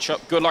interesting switch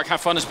up. Good luck,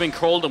 have fun has been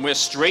called, and we're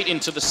straight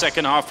into the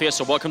second half here.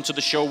 So welcome to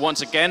the show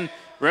once again.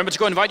 Remember to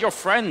go invite your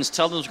friends.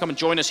 Tell them to come and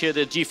join us here at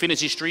the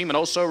Gfinity stream. And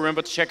also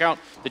remember to check out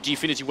the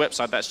Gfinity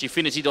website. That's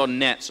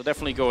gfinity.net. So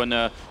definitely go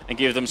and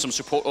give them some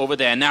support over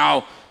there.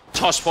 Now,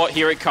 toss spot,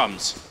 here it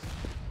comes.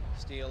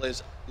 Steel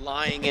is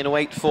lying in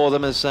wait for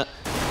them as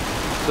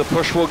the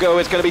push will go.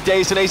 It's going to be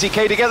Dazed and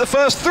AZK to get the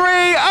first 3.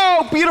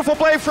 Oh, beautiful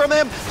play from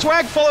him.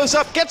 Swag follows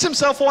up, gets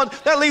himself one.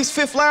 That leaves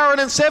Fifth Lauren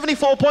and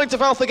 74 points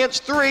of health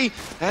against 3.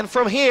 And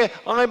from here,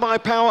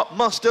 iBUYPOWER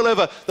must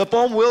deliver. The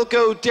bomb will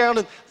go down,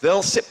 and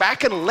they'll sit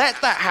back and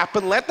let that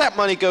happen. Let that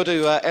money go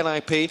to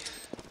NiP.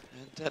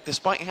 And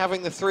despite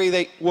having the 3,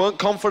 they weren't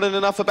confident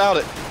enough about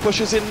it.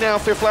 Pushes in now.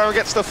 Fifth Lauren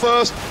gets the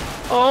first.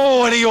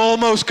 Oh, and he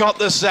almost got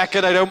the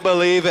second. I don't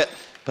believe it.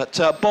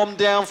 But bomb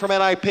down from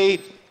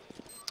NiP.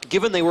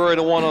 Given they were in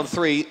a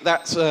 1-on-3,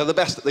 that's the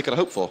best that they could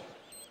hope for.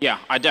 Yeah,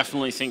 I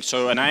definitely think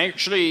so. And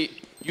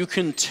you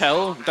can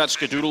tell that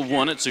Skadoodle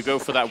wanted to go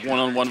for that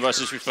one-on-one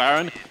versus Fifth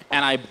Lauren.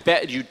 And I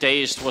bet you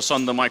Dazed was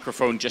on the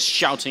microphone just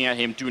shouting at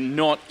him, do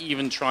not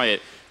even try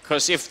it.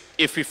 Because if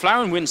Fifth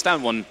Lauren wins that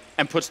one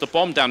and puts the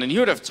bomb down, and he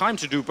would have time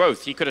to do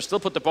both, he could have still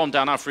put the bomb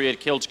down after he had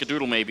killed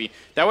Skadoodle maybe.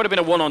 That would have been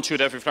a 1-on-2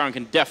 that Fifth Lauren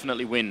can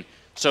definitely win.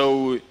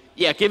 So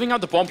yeah, giving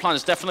out the bomb plan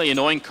is definitely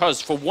annoying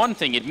because, for one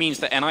thing, it means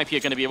that NiP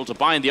are going to be able to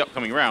buy in the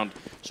upcoming round.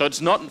 So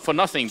it's not for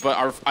nothing,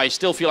 but I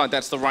still feel like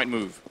that's the right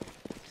move.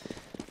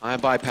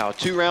 iBUYPOWER,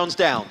 2 rounds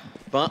down,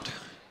 but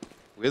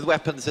with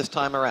weapons this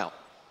time around.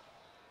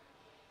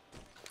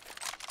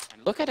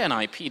 And look at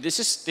NiP. This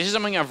is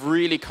something I've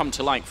really come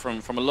to like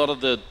from a lot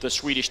of the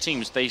Swedish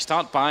teams. They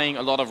start buying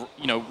a lot of,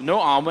 no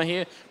armor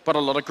here, but a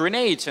lot of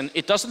grenades. And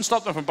it doesn't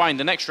stop them from buying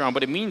the next round,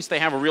 but it means they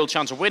have a real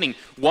chance of winning.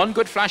 One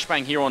good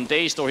flashbang here on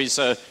Dazed or his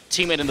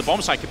teammate in the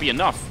bomb site could be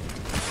enough.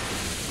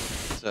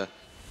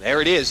 There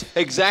it is,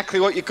 exactly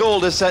what you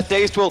called us.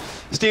 Dazed will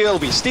Steel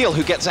be Steel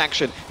who gets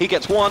action. He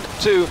gets 1,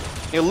 2,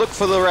 he'll look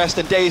for the rest,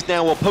 and Dazed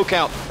now will poke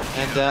out.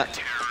 And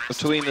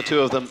between the two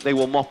of them, they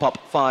will mop up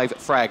 5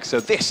 frags. So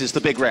this is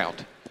the big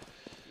round.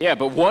 Yeah,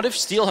 but what if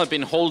Steel had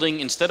been holding,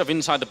 instead of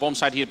inside the bomb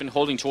site, he had been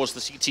holding towards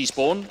the CT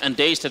spawn, and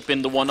Dazed had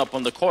been the one up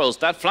on the coils?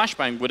 That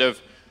flashbang would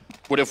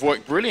have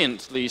worked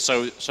brilliantly.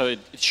 So it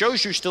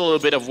shows you still a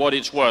bit of what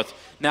it's worth.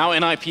 Now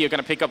NiP are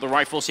going to pick up the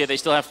rifles here. They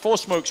still have 4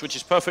 smokes, which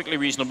is perfectly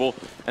reasonable,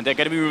 and they're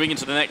going to be moving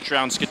into the next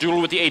round.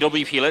 Skadoodle with the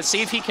AWP. Let's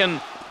see if he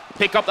can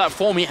pick up that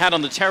form he had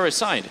on the terrorist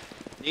side.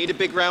 Need a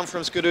big round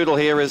from Skadoodle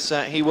here as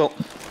he will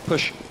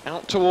push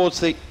out towards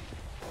the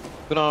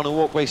banana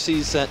walkway,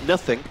 sees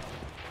nothing.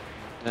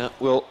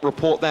 We'll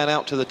report that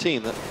out to the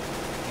team that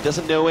he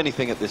doesn't know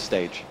anything at this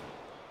stage.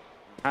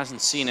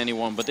 Hasn't seen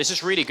anyone, but this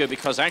is really good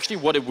because actually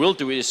what it will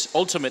do is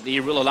ultimately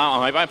it will allow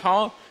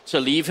iBUYPOWER to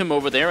leave him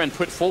over there and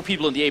put 4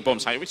 people in the A-bomb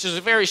site, which is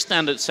a very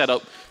standard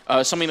setup,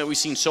 something that we've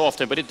seen so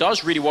often, but it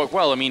does really work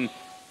well. I mean,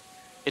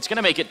 it's going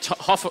to make it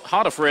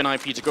harder for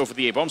NiP to go for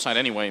the A-bomb site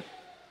anyway.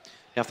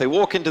 Now, if they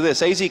walk into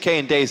this, AZK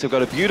and Dazed have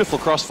got a beautiful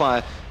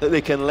crossfire that they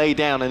can lay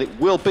down, and it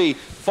will be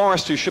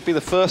Forrest who should be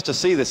the first to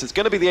see this. It's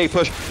going to be the A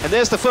push, and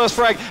there's the first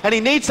frag, and he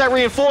needs that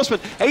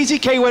reinforcement.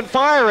 AZK went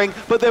firing,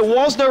 but there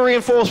was no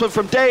reinforcement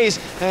from Dazed,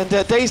 and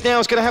Dazed now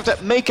is going to have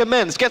to make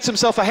amends. Gets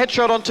himself a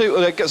headshot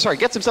onto,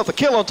 gets himself a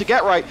kill onto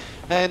Getright,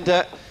 and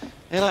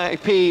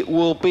NiP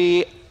will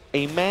be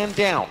a man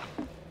down.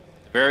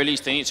 Very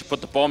least, they need to put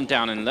the bomb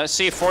down, and let's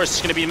see if Forrest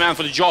is going to be the man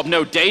for the job.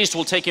 No, Dazed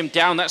will take him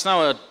down. That's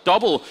now a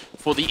double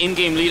for the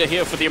in-game leader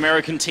here for the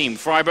American team.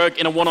 Freiburg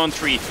in a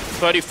 1-on-3,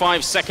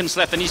 35 seconds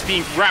left, and he's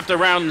being wrapped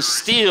around, and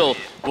Steel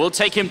will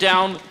take him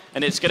down,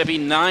 and it's going to be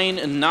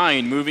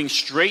 9-9, moving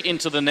straight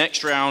into the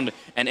next round,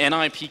 and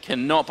NiP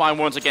cannot buy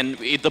once again.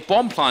 The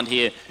bomb plant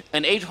here,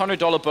 an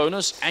 $800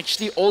 bonus.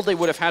 Actually, all they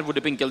would have had would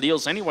have been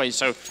Galil's anyway,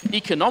 so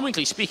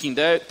economically speaking,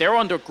 they're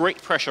under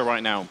great pressure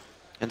right now.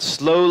 And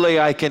slowly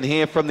I can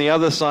hear from the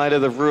other side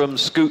of the room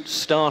Scoot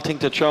starting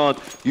to chant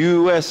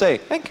USA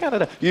and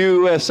Canada,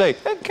 USA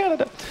and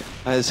Canada,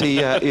 as he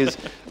is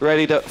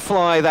ready to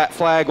fly that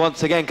flag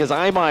once again, because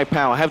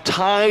iBUYPOWER have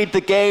tied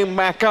the game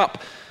back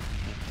up.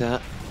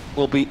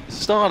 Will be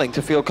starting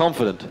to feel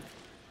confident.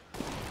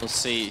 We'll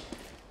see.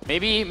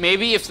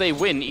 Maybe if they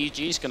win, EG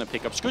is going to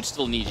pick up. Scoot's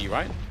still an EG,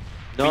 right?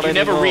 Not you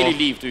never really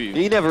leave, do you?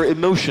 You never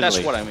emotionally.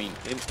 That's what I mean.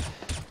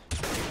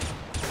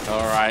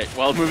 All right,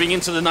 well, moving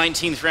into the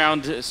 19th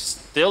round,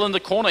 still in the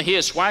corner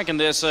here, Swag, and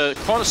there's a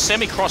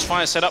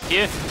semi-crossfire set up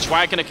here.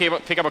 Swag going to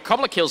pick up a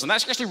couple of kills, and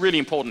that's actually really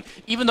important.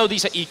 Even though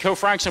these are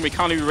eco-frags and we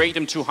can't even rate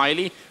them too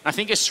highly, I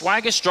think if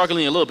Swag is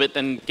struggling a little bit,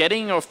 then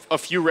getting a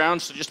few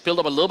rounds to just build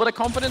up a little bit of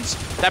confidence,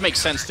 that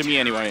makes sense to me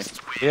anyway.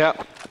 Yeah.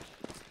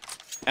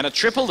 And a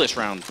triple this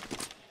round.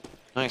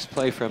 Nice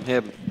play from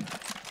him.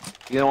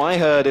 You know, I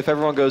heard if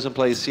everyone goes and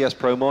plays CS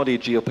Pro Mod,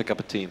 EG will pick up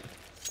a team.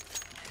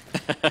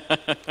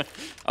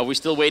 Are we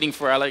still waiting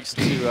for Alex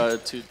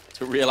to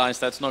realize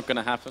that's not going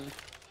to happen?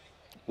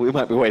 We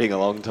might be waiting a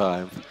long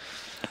time.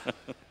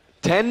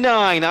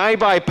 10-9,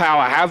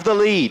 iBUYPOWER have the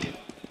lead.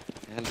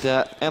 And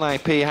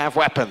NiP have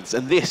weapons.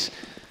 And this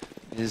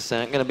is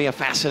going to be a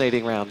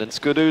fascinating round. And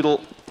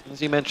Skadoodle,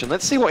 as you mentioned,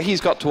 let's see what he's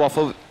got to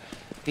offer.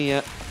 He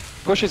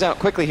pushes out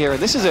quickly here. And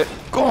this is it.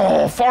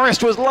 Oh,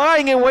 Forrest was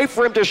lying in wait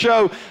for him to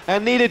show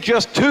and needed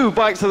just 2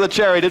 bites of the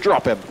cherry to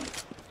drop him.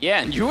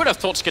 Yeah, and you would have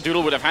thought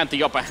Skadoodle would have had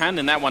the upper hand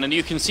in that one, and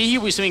you can see he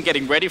was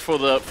getting ready for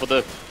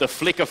the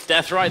flick of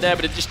death right there,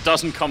 but it just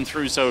doesn't come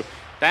through. So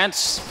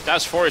that's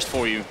Forrest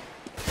for you.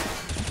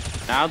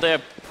 Now they're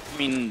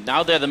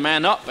the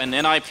man up, and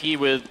NiP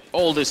with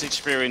all this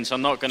experience are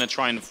not going to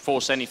try and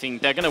force anything.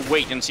 They're going to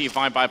wait and see if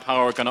iBUYPOWER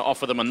are going to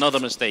offer them another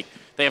mistake.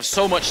 They have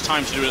so much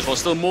time to do it as well.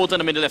 Still more than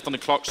a minute left on the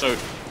clock, so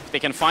if they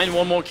can find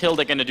one more kill,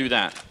 they're going to do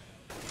that.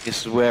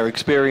 This is where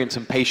experience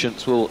and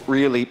patience will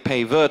really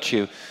pay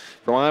virtue.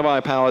 From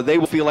iBUYPOWER, they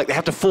will feel like they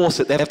have to force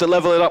it, they have to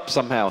level it up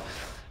somehow.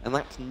 And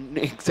that's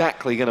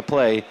exactly going to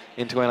play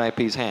into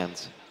NiP's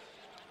hands.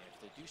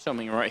 They do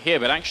something right here,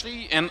 but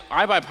actually, and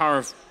iBUYPOWER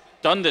have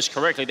done this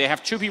correctly. They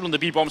have 2 people on the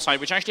B-bomb side,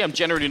 which actually I'm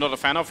generally not a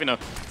fan of in a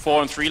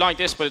 4-on-3 like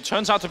this, but it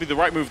turns out to be the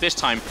right move this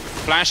time.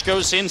 Flash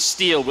goes in,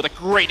 Steel with a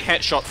great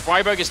headshot.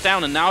 Freiburg is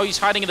down, and now he's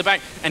hiding in the back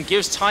and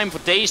gives time for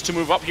Dazed to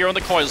move up here on the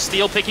coil.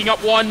 Steel picking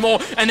up one more,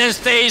 and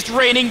there's Dazed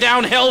raining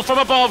down hell from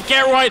above.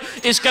 Get Right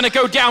is going to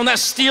go down.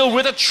 That's Steel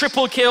with a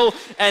triple kill,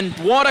 and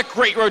what a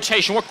great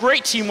rotation. What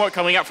great teamwork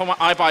coming out from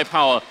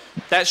iBUYPOWER.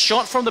 That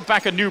shot from the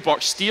back of New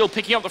Box, Steel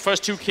picking up the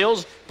first 2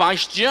 kills,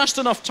 buys just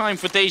enough time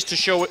for Dazed to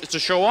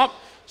show up.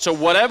 So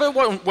whatever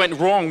went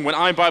wrong when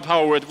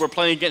iBUYPOWER were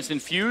playing against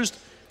Infused,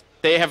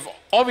 they have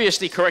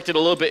obviously corrected a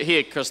little bit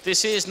here, because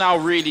this is now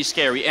really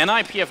scary.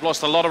 NiP have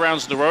lost a lot of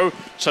rounds in a row,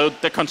 so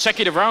the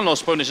consecutive round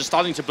loss bonus is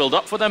starting to build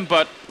up for them,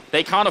 but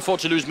they can't afford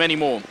to lose many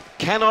more.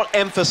 Cannot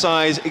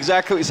emphasize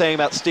exactly what you're saying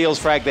about Steel's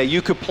frag there.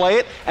 You could play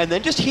it and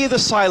then just hear the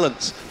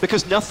silence,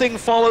 because nothing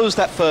follows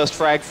that first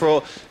frag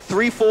for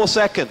 3-4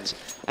 seconds.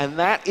 And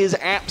that is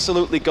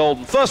absolutely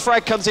golden. First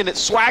frag comes in,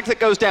 it's Swag that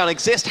goes down.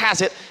 Exist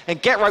has it,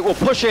 and Get Right will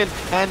push in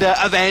and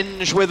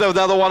avenge with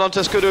another one onto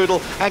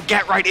Skadoodle. And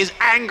Get Right is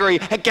angry,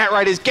 and Get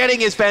Right is getting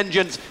his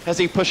vengeance as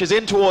he pushes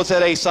in towards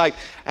that A site.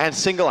 And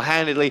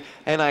single-handedly,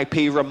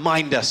 NiP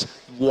remind us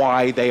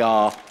why they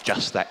are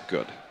just that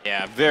good.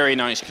 Yeah, very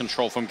nice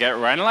control from Get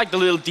Right. And I like the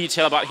little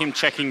detail about him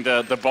checking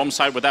the bomb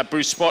site with that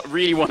boost spot.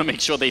 Really want to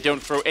make sure they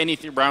don't throw any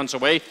rounds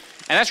away.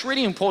 And that's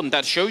really important.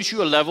 That shows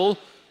you a level,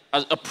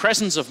 a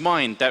presence of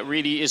mind that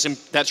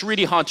that's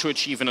really hard to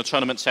achieve in a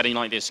tournament setting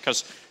like this.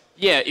 Because,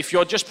 yeah, if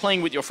you're just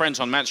playing with your friends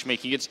on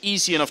matchmaking, it's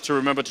easy enough to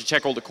remember to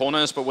check all the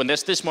corners. But when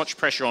there's this much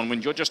pressure on,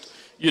 when you're just,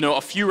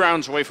 a few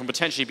rounds away from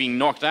potentially being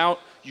knocked out,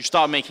 you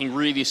start making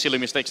really silly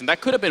mistakes. And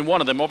that could have been one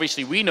of them.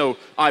 Obviously, we know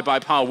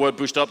iBUYPOWER were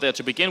boosted up there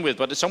to begin with.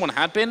 But if someone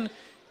had been,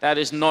 that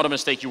is not a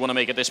mistake you want to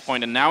make at this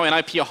point. And now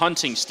NiP are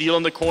hunting. Steel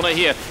in the corner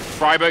here.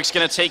 Freiburg's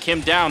going to take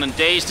him down. And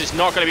Dazed is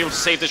not going to be able to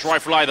save this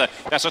rifle either.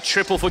 That's a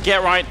triple for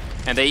Get Right.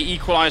 And they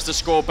equalize the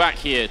score back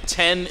here.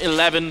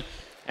 10-11.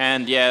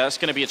 And yeah, that's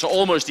going to be, it's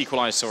almost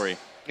equalized, sorry.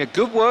 Yeah,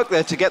 good work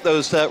there to get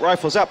those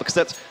rifles out, because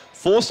that's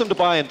forced them to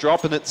buy and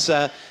drop. And it's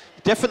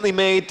definitely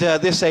made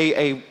this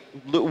a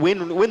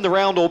win the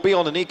round or be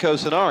on an eco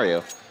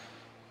scenario.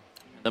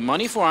 The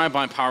money for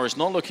iBUYPOWER is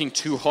not looking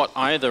too hot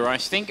either. I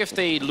think if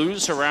they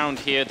lose around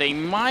here, they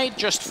might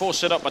just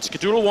force it up, but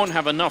Skadoodle won't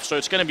have enough, so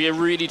it's going to be a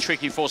really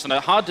tricky force and a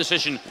hard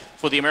decision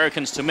for the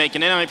Americans to make.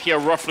 And NiP are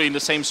roughly in the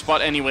same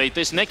spot anyway.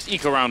 This next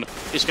eco round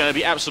is going to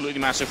be absolutely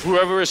massive.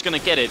 Whoever is going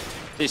to get it,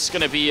 it's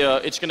going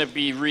to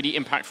be really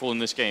impactful in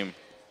this game.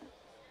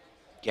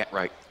 Get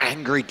right.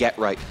 Angry get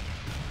right.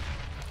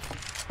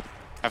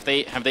 Have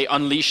they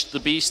unleashed the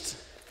beast?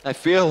 I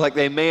feel like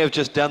they may have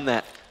just done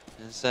that.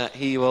 As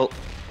he will...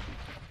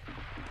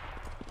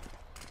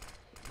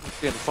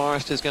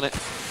 Forrest is going to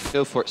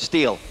go for it.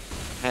 Steel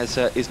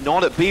is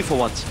not at B for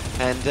once,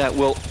 and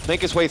will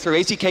make his way through.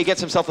 ACK gets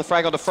himself the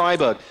frag onto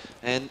Freiburg,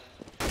 and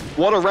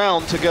what a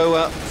round to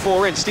go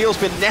 4 in. Steel's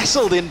been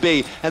nestled in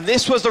B, and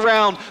this was the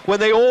round when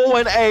they all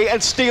went A,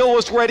 and Steel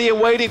was ready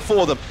and waiting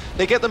for them.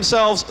 They get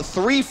themselves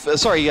 3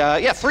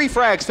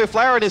 frags. Fifth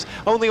Laren is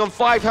only on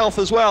 5 health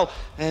as well,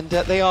 and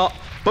they are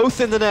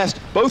both in the nest,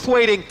 both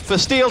waiting for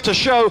Steel to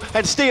show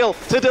and Steel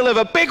to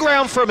deliver. Big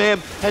round from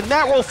him, and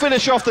that will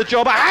finish off the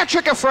job. A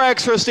hat-trick of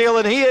frags for Steel,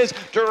 and he is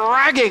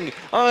dragging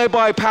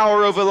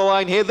iBUYPOWER over the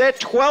line here. They're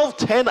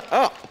 12-10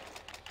 up.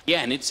 Yeah,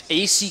 and it's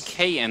ACK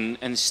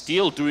and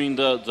Steel doing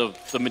the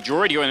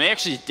majority, and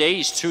actually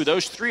Daze too.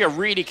 Those 3 are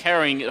really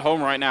carrying it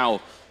home right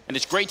now, and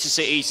it's great to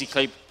see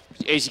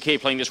ACK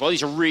playing this well.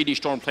 He's a really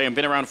strong player and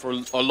been around for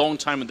a long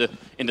time in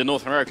the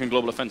North American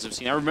global offensive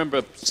scene. I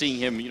remember seeing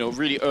him, you know,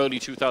 really early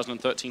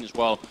 2013 as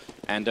well,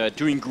 and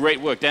doing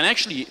great work. Then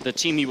actually, the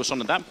team he was on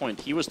at that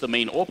point, he was the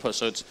main AWPer,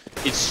 so it's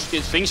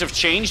things have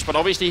changed, but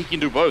obviously he can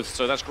do both,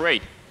 so that's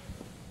great.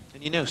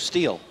 And you know,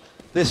 Steel,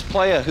 this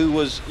player who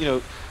was, you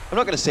know, I'm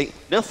not going to say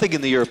nothing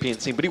in the European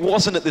scene, but he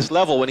wasn't at this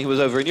level when he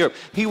was over in Europe.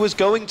 He was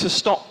going to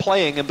stop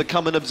playing and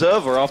become an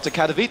observer after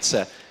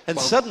Katowice, and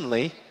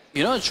suddenly...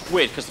 You know, it's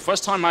weird, because the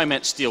first time I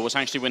met Steel was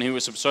actually when he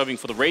was observing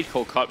for the Raid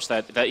Core Cups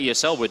that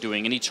ESL were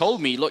doing, and he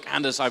told me, look,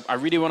 Anders, I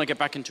really want to get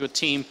back into a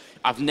team.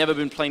 I've never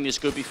been playing this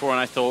good before, and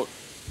I thought,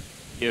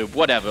 you know,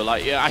 whatever.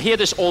 Like, I hear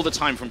this all the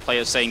time from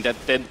players saying that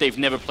they've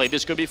never played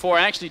this good before.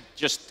 I actually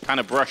just kind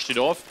of brushed it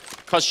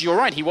off, because you're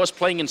right, he was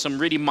playing in some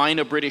really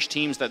minor British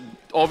teams that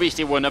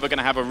obviously were never going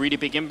to have a really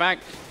big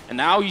impact, and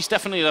now he's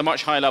definitely at a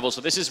much higher level, so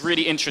this is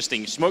really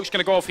interesting. Smoke's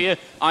going to go off here,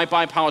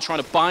 iBUYPOWER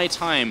trying to buy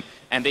time,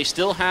 and they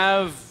still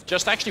have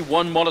just actually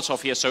 1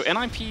 Molotov here, so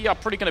NiP are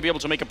pretty going to be able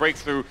to make a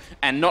breakthrough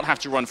and not have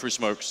to run through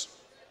smokes.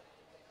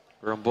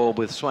 We're on board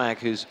with Swag,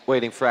 who's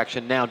waiting for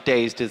action. Now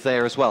Dazed is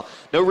there as well.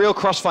 No real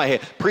crossfire here.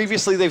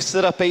 Previously, they've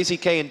set up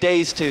AZK and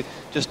Dazed to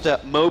just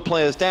mow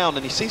players down,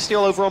 and you see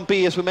Steel over on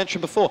B, as we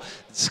mentioned before.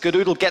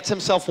 Skadoodle gets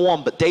himself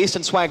 1, but Dazed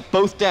and Swag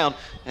both down,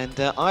 and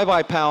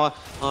iBUYPOWER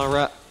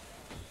are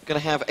going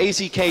to have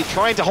AZK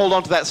trying to hold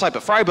on to that side,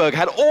 but Freiburg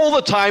had all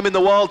the time in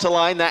the world to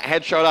line that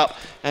headshot up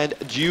and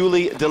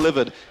duly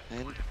delivered.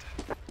 And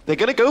they're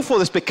going to go for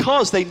this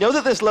because they know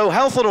that there's low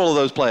health on all of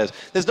those players.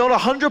 There's not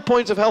 100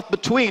 points of health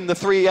between the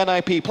 3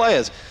 NiP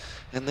players,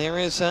 and there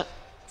is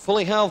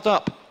fully health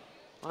up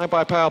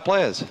iBUYPOWER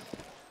players.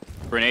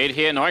 Grenade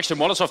here, no, actually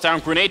Molotov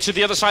down, grenade to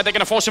the other side, they're going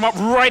to force him up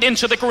right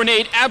into the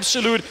grenade,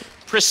 absolute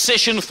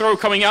precision throw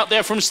coming out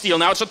there from Steel.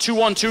 Now it's a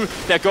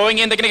 2-1-2. They're going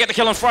in. They're going to get the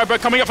kill on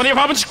Freiburg. Coming up on the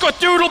apartment.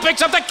 Skadoodle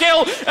picks up the kill.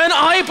 And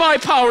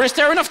iBUYPOWER. Is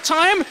there enough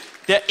time?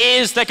 There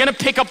is. They're going to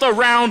pick up the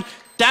round.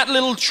 That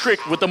little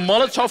trick with the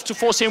Molotov to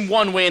force him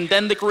one way, and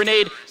then the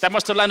grenade that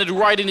must have landed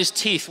right in his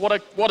teeth. What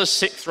a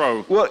sick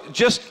throw. Well,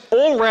 just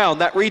all round,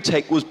 that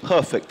retake was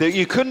perfect.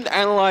 You couldn't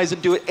analyze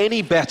and do it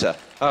any better.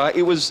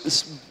 It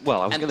was,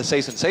 well, I was going to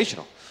say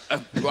sensational.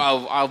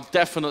 Well, I'll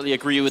definitely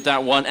agree with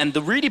that one. And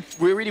the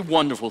really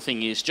wonderful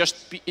thing is,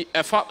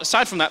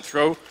 aside from that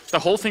throw, the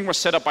whole thing was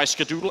set up by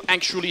Skadoodle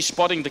actually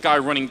spotting the guy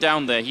running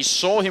down there. He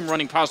saw him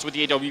running past with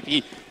the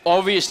AWP,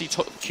 obviously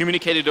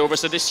communicated over.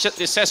 So this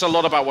says a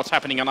lot about what's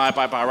happening on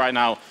iBUYPOWER right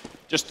now.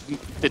 Just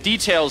the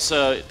details,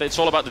 it's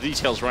all about the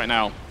details right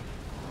now.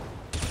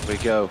 Here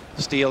we go.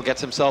 Steel gets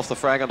himself the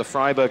frag onto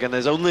Freiburg, and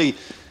there's only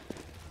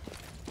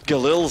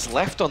Galil's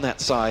left on that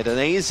side, and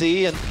AZ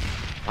and...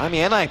 I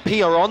mean,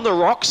 NiP are on the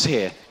rocks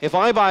here. If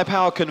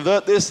iBUYPOWER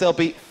convert this, they'll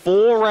be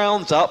 4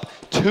 rounds up,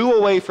 2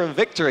 away from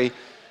victory.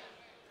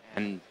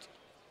 And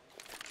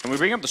can we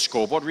bring up the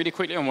scoreboard really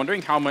quickly? I'm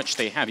wondering how much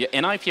they have. Yeah,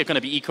 NiP are going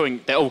to be ecoing.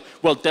 Oh,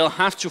 well, they'll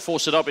have to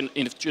force it up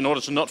in order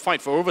to not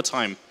fight for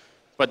overtime.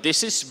 But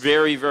this is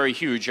very, very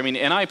huge. I mean,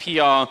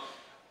 NiP are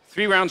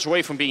 3 rounds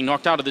away from being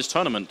knocked out of this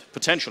tournament,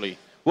 potentially.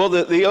 Well,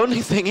 the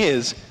only thing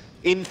is,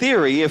 in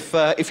theory,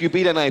 if you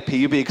beat NiP,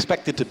 you'd be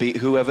expected to beat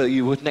whoever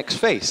you would next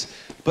face.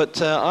 But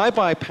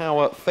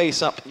iBUYPOWER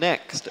face up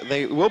next.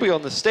 They will be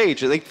on the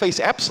stage. They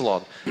face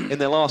Epsilon in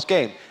their last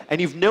game.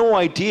 And you've no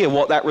idea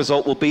what that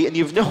result will be, and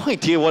you've no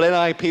idea what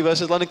NiP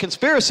versus London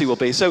Conspiracy will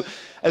be. So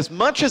as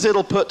much as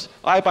it'll put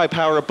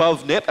iBUYPOWER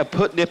above NiP and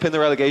put NiP in the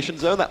relegation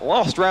zone, that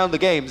last round of the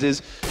games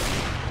is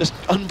just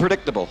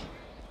unpredictable.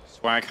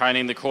 Swag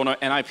hiding in the corner.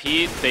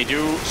 NiP, they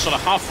do sort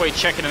of halfway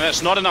check it, and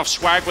that's not enough.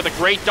 Swag with a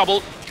great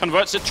double,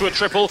 converts it to a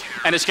triple,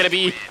 and it's going to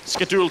be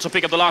Skadoodle to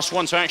pick up the last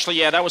one. So actually,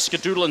 yeah, that was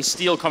Skadoodle and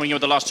Steel coming in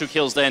with the last 2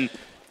 kills then.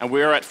 And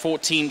we're at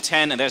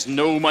 14-10, and there's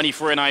no money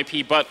for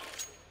NiP. But,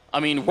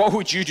 I mean, what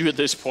would you do at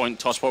this point,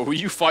 Tospo? Will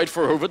you fight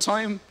for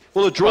overtime?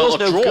 Well, a draw's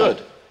no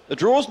good. A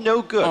draw's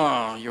no good.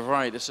 Oh, you're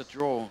right. It's a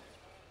draw.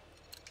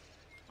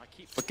 I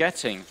keep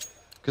forgetting.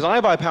 Because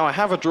iBUYPOWER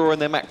have a draw in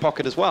their back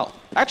pocket as well.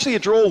 Actually, a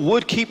draw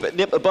would keep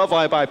NiP above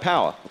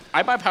iBUYPOWER.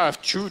 iBUYPOWER have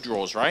 2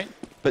 draws, right?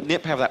 But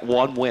NiP have that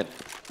 1 win.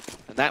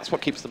 And that's what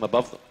keeps them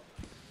above them.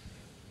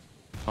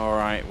 All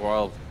right,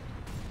 well.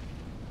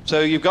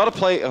 So you've got to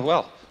play,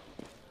 well.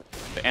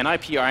 The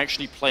NiP are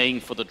actually playing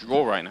for the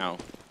draw right now.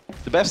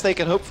 The best they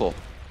can hope for.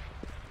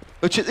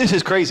 This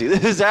is crazy.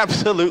 This is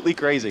absolutely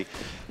crazy.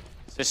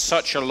 It's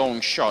such a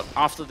long shot.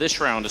 After this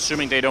round,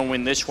 assuming they don't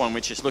win this one,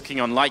 which is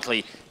looking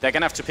unlikely, they're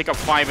going to have to pick up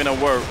 5 in a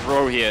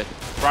row here.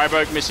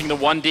 Freiburg missing the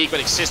 1D,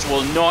 but Exist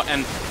will not.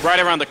 And right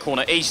around the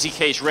corner,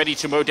 AZK is ready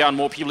to mow down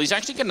more people. He's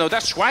actually going to know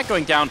that Swag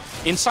going down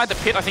inside the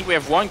pit. I think we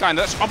have one guy, and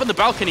that's up in the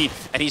balcony,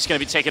 and he's going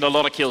to be taking a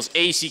lot of kills.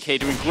 AZK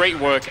doing great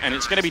work, and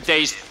it's going to be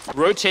Dazed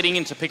rotating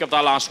in to pick up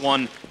that last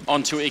one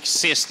onto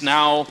Exist.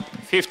 Now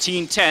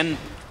 15-10.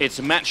 It's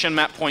match and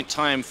map point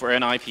time for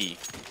NiP.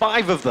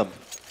 5 of them.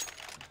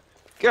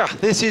 Yeah,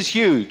 this is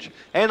huge.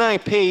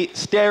 NiP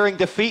staring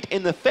defeat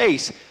in the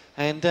face.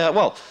 And,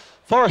 well,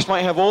 Forest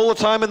might have all the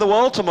time in the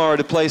world tomorrow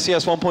to play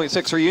CS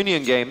 1.6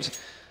 reunion games,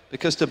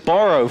 because to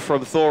borrow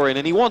from Thorin,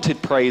 and he wanted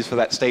praise for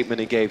that statement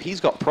he gave, he's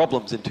got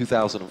problems in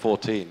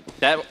 2014.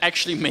 That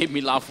actually made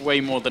me laugh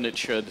way more than it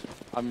should.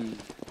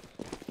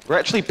 We're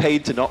actually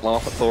paid to not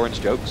laugh at Thorin's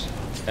jokes.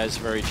 That's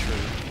very true.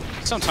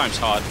 Sometimes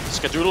hard.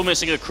 Skadoodle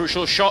missing a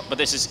crucial shot, but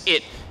this is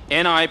it.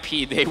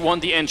 NiP, they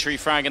want the entry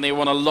frag, and they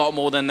want a lot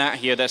more than that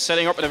here. They're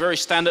setting up in a very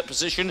standard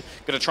position,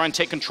 going to try and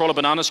take control of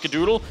Banana.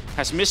 Skadoodle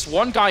has missed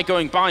one guy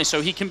going by,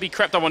 so he can be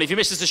crept up on. If he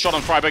misses the shot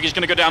on Freiburg, he's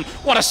going to go down.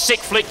 What a sick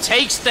flick.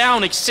 Takes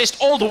down Exist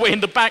all the way in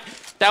the back.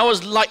 That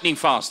was lightning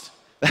fast.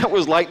 That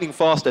was lightning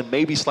fast and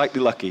maybe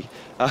slightly lucky.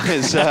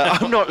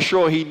 I'm not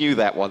sure he knew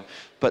that one.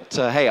 But,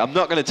 hey, I'm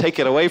not going to take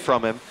it away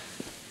from him.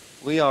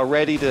 We are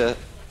ready to...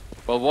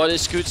 Well, what did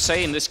Scoot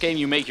say? In this game,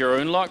 you make your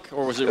own luck?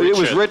 Or was it Richard? It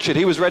was Richard.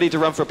 He was ready to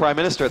run for Prime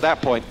Minister at that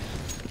point.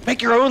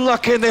 Make your own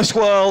luck in this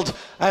world.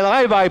 And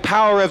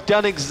iBUYPOWER have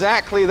done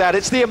exactly that.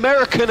 It's the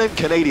American and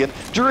Canadian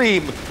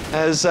dream,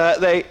 as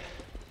they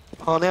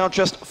are now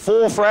just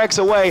 4 frags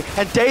away.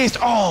 And Dazed,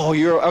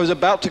 oh, I was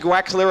about to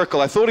wax lyrical.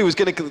 I thought he was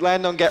going to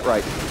land on Get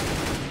Right.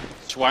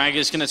 Swag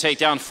is going to take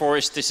down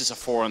Forest. This is a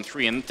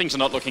 4-on-3, and things are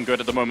not looking good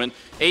at the moment.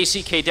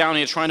 AZK down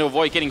here trying to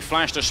avoid getting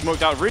flashed or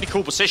smoked out. Really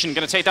cool position.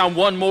 Going to take down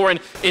one more, and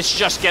it's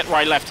just Get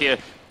Right left here.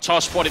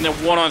 Toss spot in the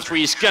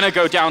 1-on-3 is going to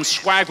go down.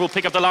 Swag will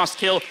pick up the last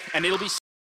kill, and it'll be...